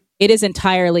 It is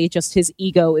entirely just his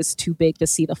ego is too big to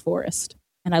see the forest.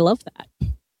 And I love that.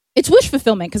 It's wish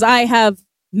fulfillment, because I have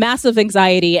massive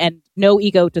anxiety and no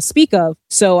ego to speak of.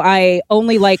 So I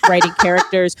only like writing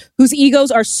characters whose egos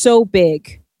are so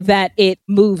big that it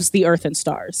moves the earth and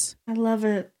stars. I love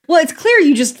it. Well, it's clear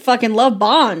you just fucking love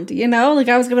Bond, you know? Like,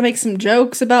 I was going to make some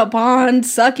jokes about Bond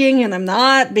sucking, and I'm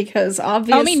not, because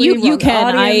obviously, I mean, you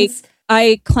can.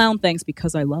 I clown things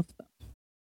because I love them.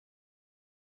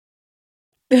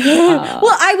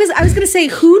 Well, I was going to say,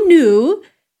 who knew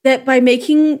that by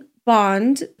making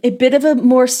Bond a bit of a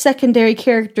more secondary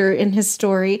character in his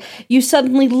story, you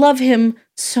suddenly love him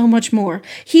so much more.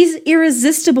 He's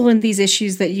irresistible in these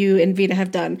issues that you and Vita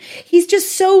have done. He's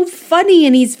just so funny,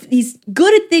 and he's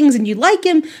good at things, and you like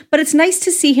him, but it's nice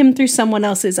to see him through someone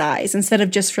else's eyes instead of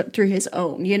just through his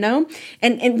own, you know?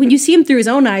 And when you see him through his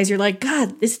own eyes, you're like,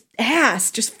 God, this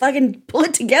ass, just fucking pull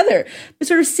it together. But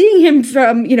sort of seeing him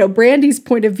from, you know, Brandy's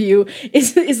point of view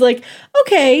is like,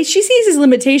 okay, she sees his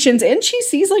limitations, and she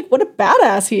sees like what a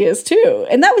badass he is too.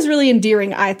 And that was really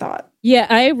endearing, I thought. Yeah,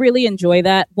 I really enjoy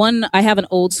that. One, I have an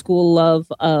old school love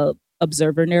of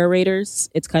observer narrators.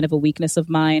 It's kind of a weakness of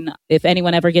mine. If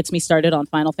anyone ever gets me started on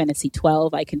Final Fantasy XII,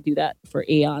 I can do that for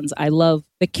eons. I love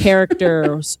the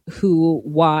characters who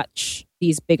watch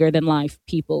these bigger than life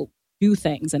people do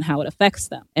things and how it affects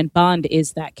them. And Bond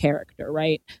is that character,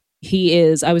 right?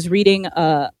 I was reading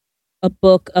a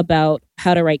book about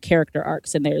how to write character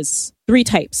arcs, and there's 3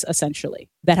 types essentially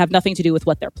that have nothing to do with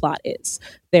what their plot is.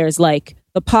 There's like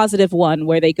the positive one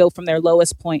where they go from their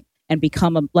lowest point and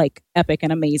become like epic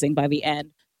and amazing by the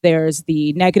end. There's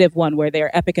the negative one where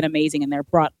they're epic and amazing and they're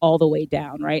brought all the way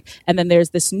down, right? And then there's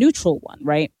this neutral one,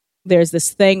 right? There's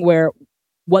this thing where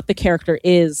what the character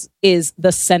is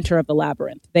the center of the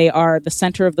labyrinth. They are the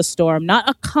center of the storm, not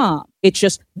a calm. It's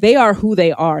just they are who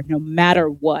they are no matter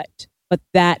what. But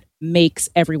that makes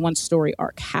everyone's story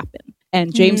arc happen.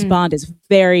 And James Bond is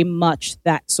very much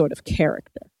that sort of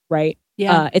character, right?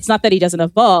 Yeah. It's not that he doesn't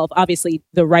evolve. Obviously,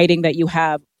 the writing that you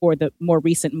have for the more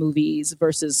recent movies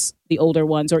versus the older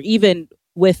ones, or even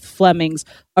with Fleming's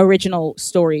original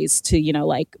stories to, you know,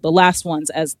 like the last ones,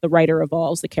 as the writer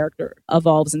evolves, the character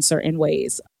evolves in certain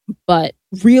ways. But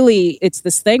really, it's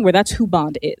this thing where that's who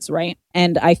Bond is, right?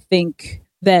 And I think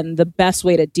then the best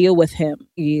way to deal with him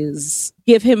is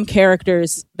give him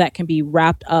characters that can be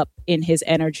wrapped up in his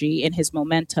energy, in his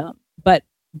momentum, but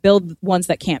build ones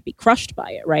that can't be crushed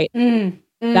by it, right?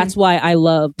 That's why I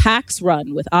love Pax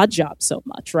Run with Oddjob so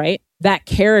much, right? That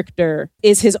character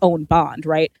is his own Bond,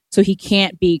 right? So he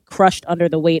can't be crushed under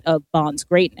the weight of Bond's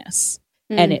greatness.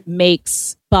 And it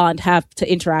makes Bond have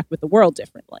to interact with the world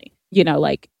differently. You know,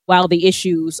 like while the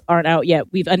issues aren't out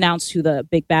yet, we've announced who the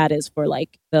big bad is for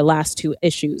like the last 2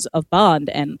 issues of Bond.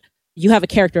 And you have a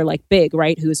character like Big,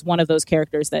 right? Who's one of those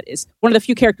characters that is one of the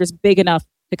few characters big enough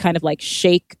to kind of like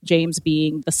shake James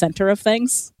being the center of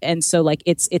things. And so like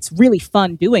it's really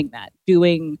fun doing that,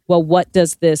 well, what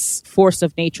does this force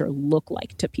of nature look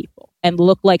like to people, and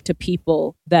look like to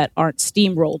people that aren't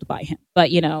steamrolled by him?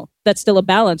 But, you know, that's still a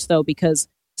balance though, because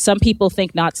some people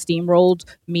think not steamrolled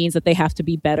means that they have to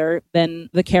be better than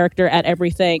the character at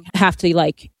everything, have to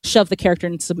like shove the character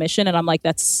in submission. And I'm like,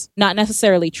 that's not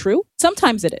necessarily true.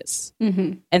 Sometimes it is.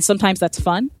 Mm-hmm. And sometimes that's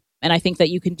fun. And I think that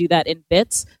you can do that in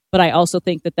bits. But I also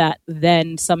think that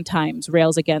then sometimes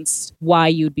rails against why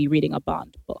you'd be reading a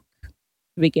Bond book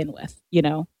to begin with. You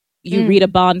know, you read a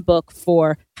Bond book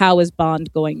for how is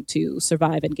Bond going to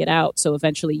survive and get out. So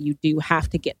eventually you do have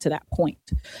to get to that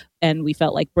point. And we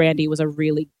felt like Brandy was a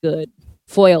really good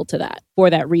foil to that for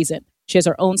that reason. She has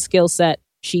her own skill set.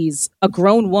 She's a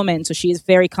grown woman, so she is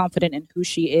very confident in who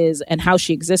she is and how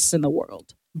she exists in the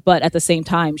world. But at the same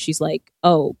time, she's like,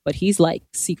 oh, but he's like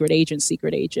secret agent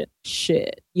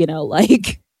shit. You know,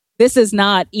 like this is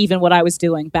not even what I was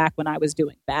doing back when I was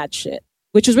doing bad shit,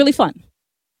 which is really fun.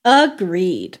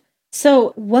 Agreed. So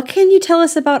what can you tell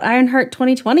us about Ironheart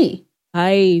 2020?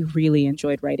 I really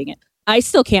enjoyed writing it. I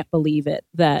still can't believe it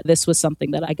that this was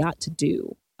something that I got to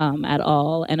do at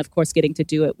all. And of course, getting to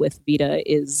do it with Vita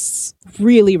is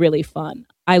really, really fun.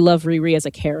 I love Riri as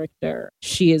a character.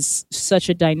 She is such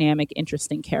a dynamic,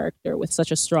 interesting character with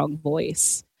such a strong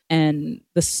voice. And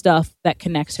the stuff that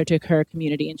connects her to her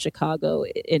community in Chicago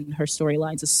in her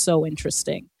storylines is so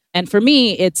interesting. And for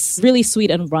me, it's really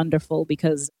sweet and wonderful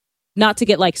because, not to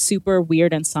get like super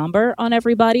weird and somber on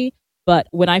everybody, but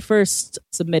when I first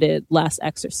submitted Last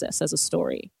Exorcist as a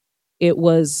story, it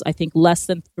was, I think,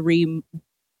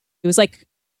 it was like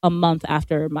a month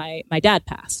after my dad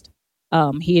passed.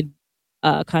 He had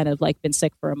kind of like been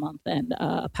sick for a month and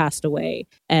passed away.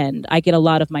 And I get a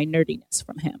lot of my nerdiness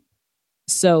from him.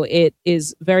 So it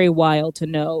is very wild to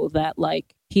know that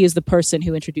like he is the person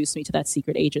who introduced me to that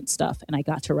secret agent stuff. And I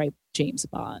got to write James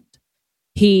Bond.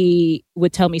 He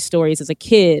would tell me stories as a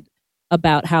kid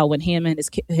about how when him and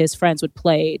his friends would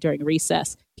play during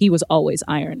recess, he was always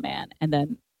Iron Man. And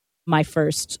then my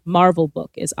first Marvel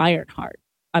book is Ironheart.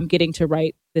 I'm getting to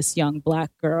write this young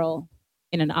Black girl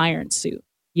in an iron suit.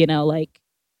 You know, like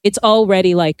it's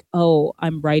already like, oh,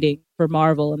 I'm writing for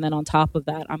Marvel. And then on top of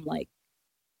that, I'm like,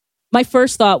 my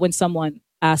first thought when someone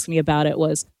asked me about it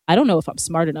was, I don't know if I'm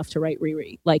smart enough to write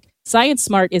Riri. Like science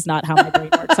smart is not how my brain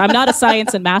works. I'm not a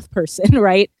science and math person,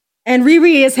 right? And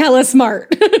Riri is hella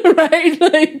smart,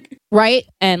 right? Right.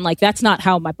 And like, that's not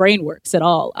how my brain works at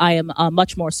all. I am a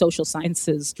much more social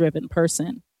sciences driven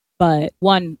person. But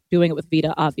one, doing it with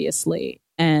Vita, obviously,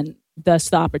 and thus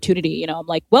the opportunity, you know, I'm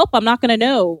like, well, I'm not going to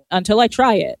know until I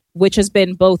try it, which has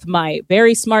been both my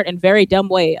very smart and very dumb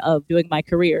way of doing my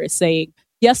career, is saying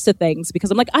yes to things because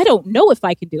I'm like, I don't know if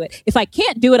I can do it. If I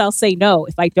can't do it, I'll say no.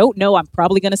 If I don't know, I'm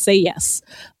probably going to say yes.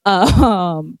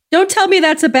 Don't tell me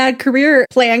that's a bad career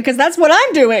plan because that's what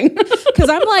I'm doing. Because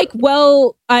I'm like,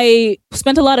 well, I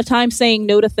spent a lot of time saying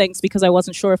no to things because I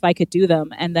wasn't sure if I could do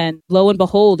them. And then lo and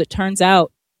behold, it turns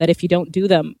out that if you don't do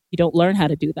them, you don't learn how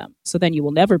to do them. So then you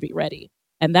will never be ready.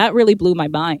 And that really blew my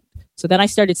mind. So then I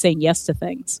started saying yes to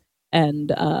things. And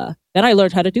then I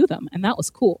learned how to do them. And that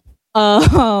was cool.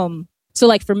 So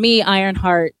like for me,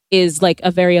 Ironheart is like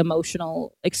a very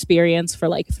emotional experience for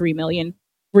like 3 million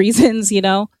reasons, you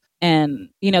know? And,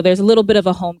 you know, there's a little bit of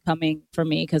a homecoming for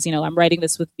me because, you know, I'm writing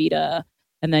this with Vita.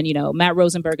 And then, you know, Matt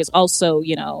Rosenberg is also,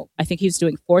 you know, I think he's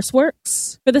doing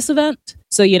ForceWorks for this event.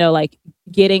 So, you know, like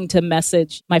getting to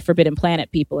message my Forbidden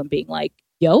Planet people and being like,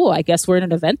 yo, I guess we're in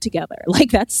an event together.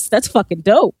 Like that's fucking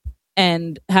dope.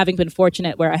 And having been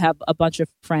fortunate where I have a bunch of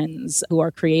friends who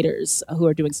are creators who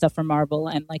are doing stuff for Marvel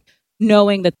and like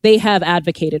knowing that they have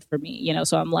advocated for me, you know,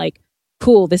 so I'm like,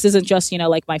 cool, this isn't just, you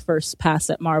know, like my first pass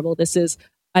at Marvel.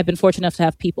 I've been fortunate enough to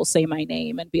have people say my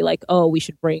name and be like, oh, we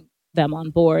should bring them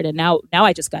on board. And now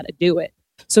I just got to do it.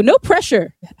 So no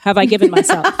pressure have I given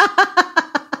myself.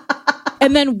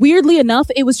 And then weirdly enough,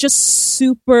 it was just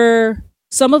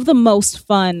some of the most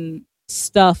fun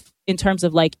stuff in terms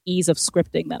of like ease of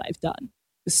scripting that I've done.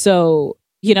 So,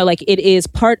 you know, like it is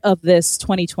part of this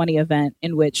 2020 event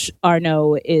in which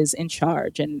Arno is in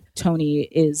charge and Tony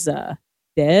is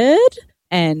dead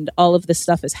and all of this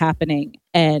stuff is happening.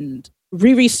 And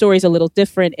Riri's story is a little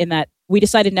different in that we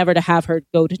decided never to have her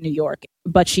go to New York,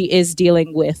 but she is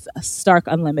dealing with Stark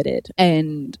Unlimited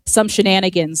and some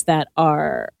shenanigans that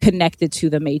are connected to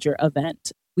the major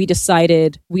event. we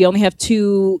decided we only have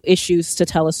 2 issues to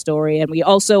tell a story. And we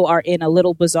also are in a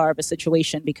little bizarre of a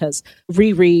situation because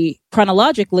Riri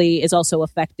chronologically is also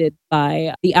affected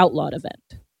by the Outlawed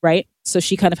event, right? So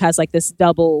she kind of has like this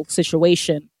double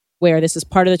situation where this is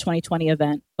part of the 2020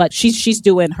 event, but she's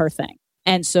doing her thing.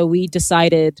 And so we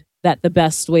decided that the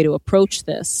best way to approach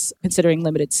this, considering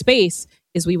limited space,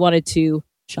 is we wanted to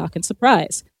shock and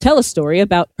surprise, tell a story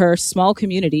about her small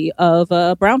community of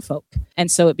brown folk.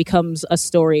 And so it becomes a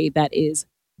story that is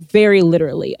very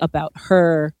literally about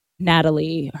her,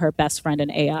 Natalie, her best friend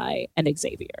in AI, and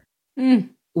Xavier,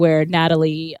 where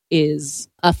Natalie is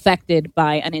affected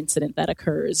by an incident that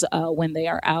occurs when they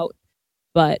are out.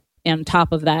 But on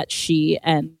top of that, she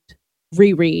and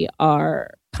Riri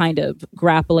are kind of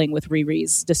grappling with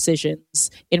Riri's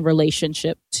decisions in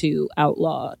relationship to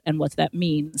Outlaw and what that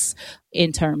means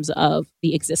in terms of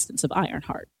the existence of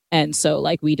Ironheart. And so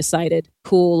like we decided,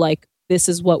 cool, like this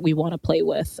is what we want to play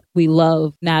with. We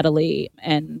love Natalie,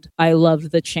 and I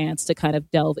loved the chance to kind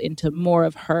of delve into more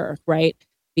of her, right?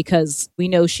 Because we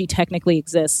know she technically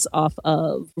exists off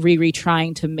of Riri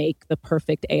trying to make the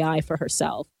perfect AI for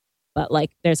herself. But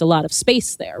like there's a lot of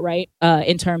space there, right?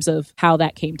 In terms of how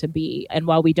that came to be. And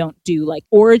while we don't do like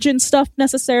origin stuff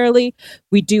necessarily,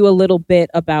 we do a little bit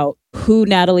about who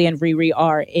Natalie and Riri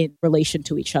are in relation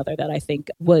to each other that I think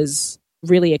was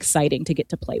really exciting to get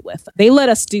to play with. They let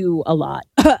us do a lot,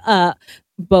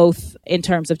 both in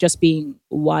terms of just being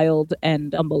wild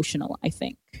and emotional, I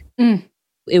think.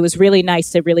 It was really nice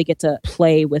to really get to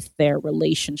play with their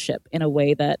relationship in a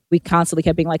way that we constantly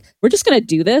kept being like, we're just going to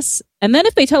do this. And then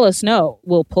if they tell us no,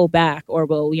 we'll pull back or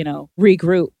we'll,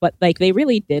 regroup. But like they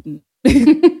really didn't.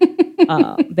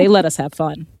 They let us have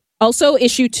fun. Also,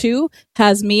 issue 2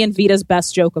 has me and Vita's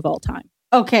best joke of all time.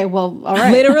 Okay, well, all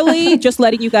right. Literally just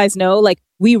letting you guys know, like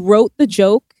we wrote the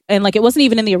joke and like it wasn't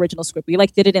even in the original script. We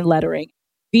like did it in lettering.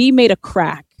 V made a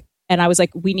crack and I was like,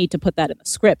 we need to put that in the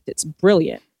script. It's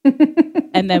brilliant.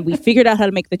 And then we figured out how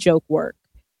to make the joke work.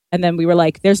 And then we were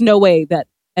like, there's no way that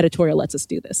editorial lets us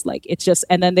do this. Like, it's just,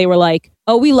 and then they were like,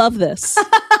 oh, we love this.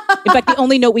 In fact, the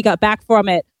only note we got back from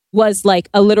it was like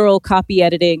a literal copy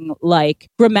editing, like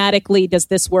grammatically, does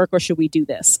this work or should we do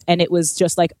this? And it was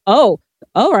just like, oh,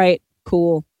 all right,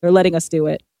 cool. They're letting us do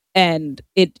it. And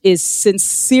it is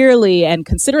sincerely, and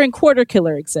considering Quarter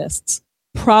Killer exists,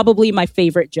 probably my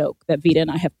favorite joke that Vita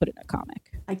and I have put in a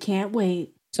comic. I can't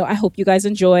wait. So I hope you guys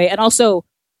enjoy. And also,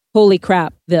 holy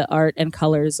crap, the art and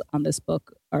colors on this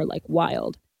book are like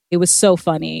wild. It was so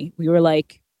funny. We were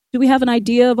like, do we have an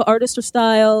idea of artist or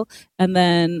style? And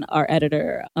then our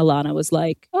editor, Alana, was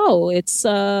like, oh, it's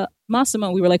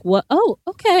Massimo. We were like, what? Oh,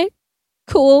 okay,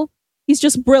 cool. He's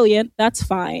just brilliant. That's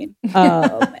fine.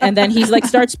 And then he's like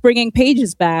starts bringing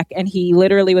pages back. And he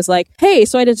literally was like, hey,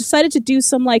 so I decided to do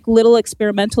some like little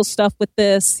experimental stuff with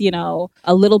this,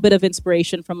 a little bit of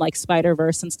inspiration from like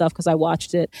Spider-Verse and stuff because I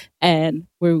watched it. And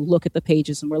we look at the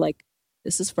pages and we're like,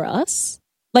 this is for us?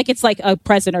 Like it's like a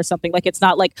present or something. Like it's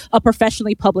not like a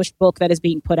professionally published book that is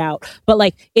being put out. But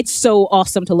like it's so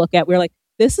awesome to look at. We're like,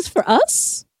 this is for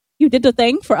us? You did the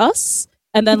thing for us?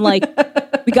 And then like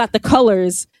we got the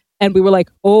colors. And we were like,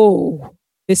 oh,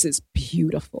 this is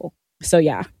beautiful. So,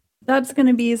 yeah. That's going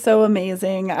to be so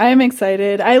amazing. I'm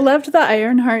excited. I loved the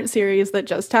Ironheart series that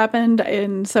just happened.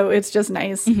 And so it's just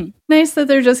nice. Nice that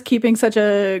they're just keeping such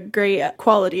a great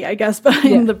quality, I guess,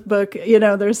 behind the book.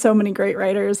 There's so many great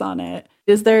writers on it.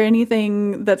 Is there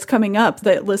anything that's coming up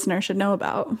that listeners should know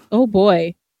about? Oh,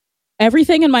 boy.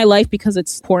 Everything in my life, because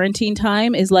it's quarantine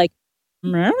time, is like,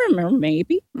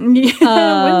 maybe. When's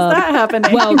that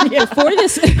happening? Well, before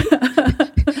this,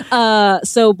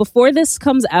 before this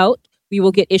comes out, we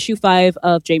will get issue 5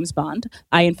 of James Bond.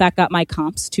 I, in fact, got my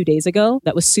comps 2 days ago.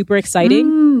 That was super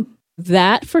exciting.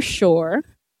 That for sure.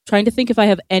 Trying to think if I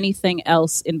have anything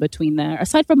else in between there,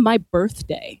 aside from my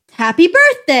birthday. Happy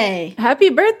birthday!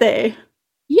 Happy birthday!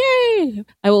 Yay!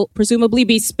 I will presumably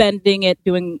be spending it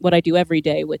doing what I do every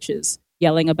day, which is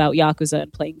yelling about Yakuza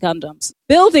and playing Gundams.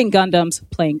 Building Gundams,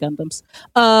 playing Gundams.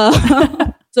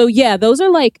 So yeah, those are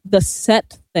like the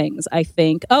set things, I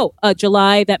think. Oh,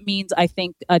 July, that means I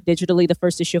think digitally the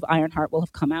first issue of Ironheart will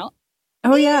have come out.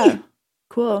 Oh yeah,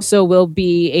 cool. So we'll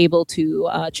be able to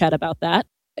chat about that.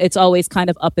 It's always kind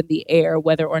of up in the air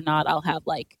whether or not I'll have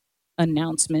like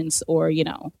announcements or,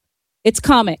 it's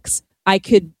comics. I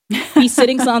could be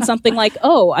sitting on something like,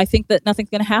 oh, I think that nothing's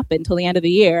going to happen until the end of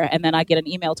the year. And then I get an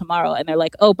email tomorrow and they're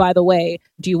like, oh, by the way,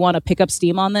 do you want to pick up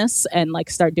steam on this and like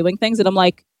start doing things? And I'm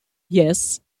like,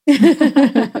 yes.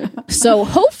 So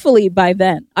hopefully by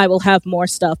then I will have more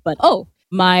stuff. But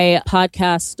my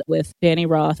podcast with Danny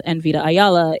Roth and Vita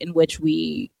Ayala, in which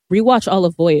we rewatch all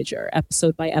of Voyager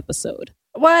episode by episode.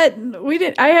 What?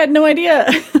 I had no idea.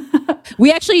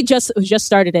 We actually just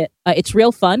started it. It's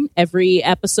real fun. Every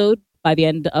episode, by the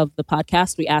end of the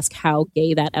podcast, we ask how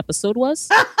gay that episode was.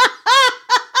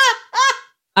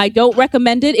 I don't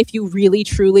recommend it if you really,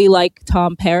 truly like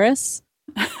Tom Paris.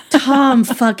 Tom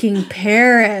fucking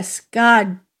Paris.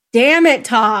 God damn it,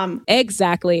 Tom.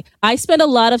 Exactly. I spent a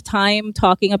lot of time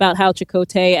talking about how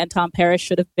Chakotay and Tom Paris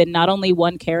should have been not only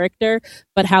one character,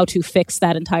 but how to fix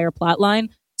that entire plot line.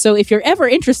 So if you're ever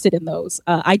interested in those,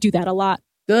 I do that a lot.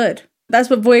 Good. That's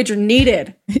what Voyager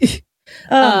needed.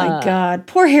 Oh my God.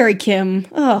 Poor Harry Kim.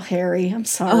 Oh, Harry. I'm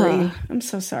sorry. I'm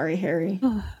so sorry, Harry.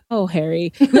 Oh,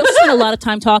 Harry. We also spent a lot of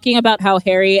time talking about how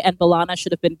Harry and B'Elanna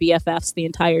should have been BFFs the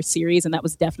entire series, and that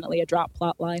was definitely a drop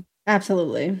plot line.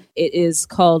 Absolutely. It is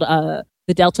called The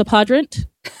Delta Quadrant.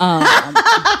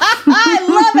 I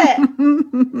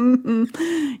love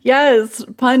it. Yes,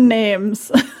 pun names.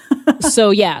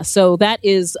 So that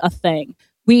is a thing.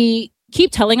 We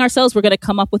keep telling ourselves we're going to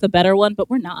come up with a better one, but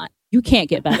we're not. You can't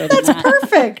get better than that.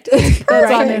 Perfect. It's perfect.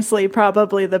 That's honestly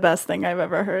probably the best thing I've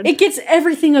ever heard. It gets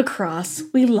everything across.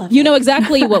 We love it. You know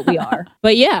exactly what we are.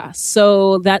 But yeah,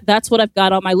 so that's what I've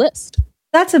got on my list.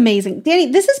 That's amazing. Danny,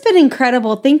 this has been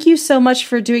incredible. Thank you so much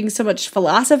for doing so much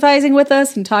philosophizing with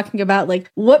us and talking about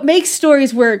like what makes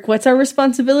stories work, what's our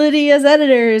responsibility as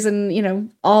editors and, you know,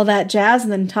 all that jazz.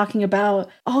 And then talking about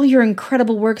all your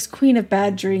incredible works, Queen of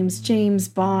Bad Dreams, James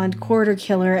Bond, Quarter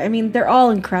Killer. I mean, they're all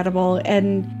incredible.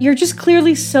 And you're just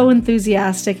clearly so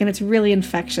enthusiastic and it's really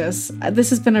infectious. This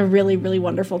has been a really, really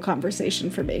wonderful conversation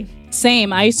for me.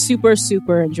 Same. I super,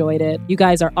 super enjoyed it. You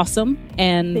guys are awesome.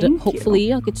 And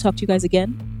hopefully I'll get to talk to you guys again.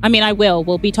 I mean, I will.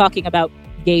 We'll be talking about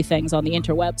gay things on the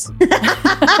interwebs.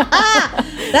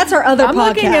 That's our other podcast. I'm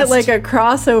looking at like a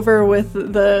crossover with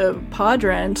the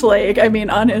Quadrant. Like, I mean,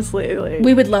 honestly, like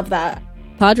we would love that.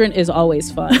 Quadrant is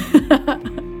always fun.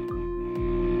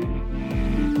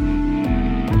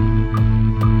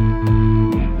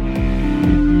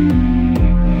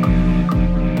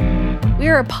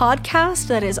 We're a podcast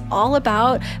that is all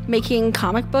about making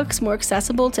comic books more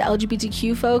accessible to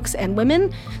LGBTQ folks and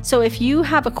women. So if you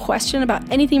have a question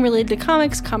about anything related to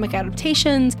comics, comic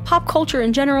adaptations, pop culture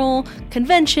in general,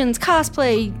 conventions,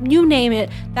 cosplay, you name it,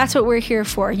 that's what we're here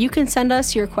for. You can send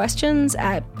us your questions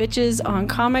at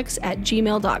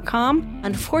bitchesoncomics@gmail.com.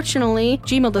 Unfortunately,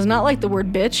 Gmail does not like the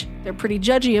word bitch. They're pretty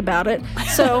judgy about it.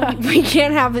 So we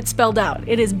can't have it spelled out.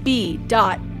 It is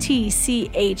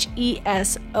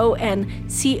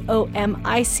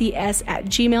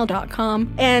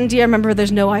b.tchesoncomics@gmail.com. And yeah, remember,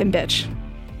 there's no I in bitch.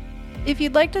 If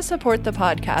you'd like to support the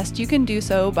podcast, you can do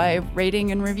so by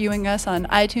rating and reviewing us on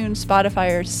iTunes,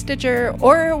 Spotify, or Stitcher,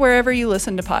 or wherever you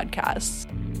listen to podcasts.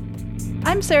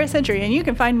 I'm Sarah Century, and you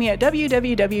can find me at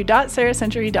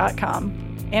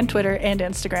www.sarahcentury.com and Twitter and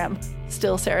Instagram.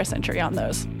 Still Sarah Century on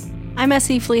those. I'm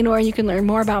S.E. Fleenor. You can learn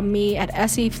more about me at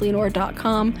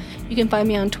sefleenor.com. You can find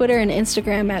me on Twitter and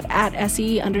Instagram at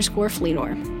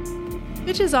 @SE_Fleenor.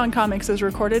 Bitches on Comics is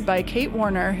recorded by Kate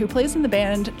Warner, who plays in the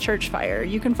band Churchfire.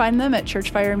 You can find them at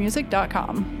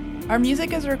churchfiremusic.com. Our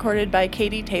music is recorded by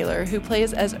Katie Taylor, who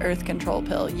plays as Earth Control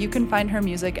Pill. You can find her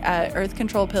music at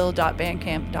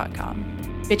earthcontrolpill.bandcamp.com.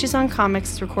 Bitches on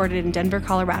Comics is recorded in Denver,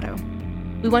 Colorado.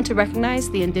 We want to recognize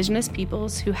the indigenous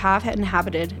peoples who have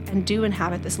inhabited and do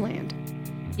inhabit this land.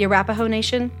 The Arapaho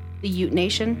Nation, the Ute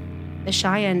Nation, the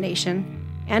Cheyenne Nation,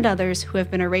 and others who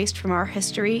have been erased from our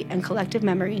history and collective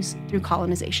memories through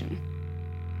colonization.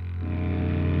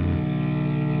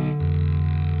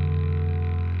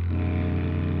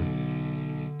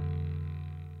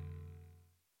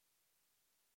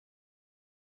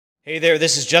 Hey there,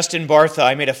 this is Justin Bartha.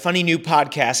 I made a funny new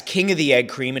podcast, King of the Egg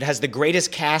Cream. It has the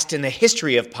greatest cast in the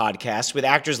history of podcasts with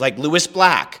actors like Louis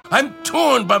Black. I'm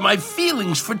torn by my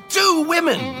feelings for two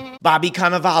women. Bobby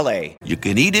Cannavale. You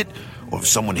can eat it, or if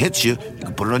someone hits you, you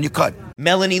can put it on your cut.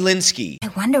 Melanie Linsky. I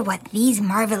wonder what these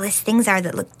marvelous things are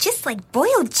that look just like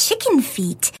boiled chicken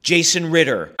feet. Jason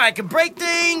Ritter. I can break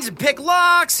things and pick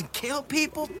locks and kill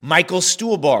people. Michael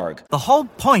Stuhlbarg. The whole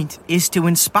point is to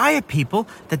inspire people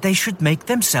that they should make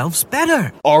themselves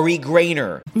better. Ari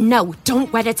Grainer. No,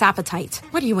 don't whet its appetite.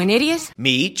 What are you, an idiot?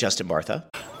 Me, Justin Bartha.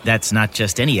 That's not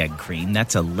just any egg cream,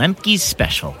 that's a Lemke's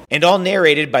special. And all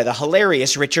narrated by the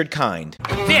hilarious Richard Kind.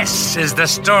 This is the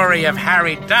story of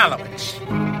Harry Dalowitz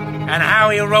and how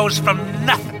he rose from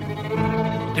nothing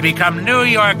to become New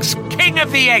York's King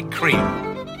of the Egg Cream.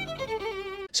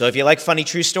 So if you like funny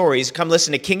true stories, come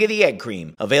listen to King of the Egg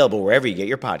Cream, available wherever you get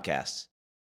your podcasts.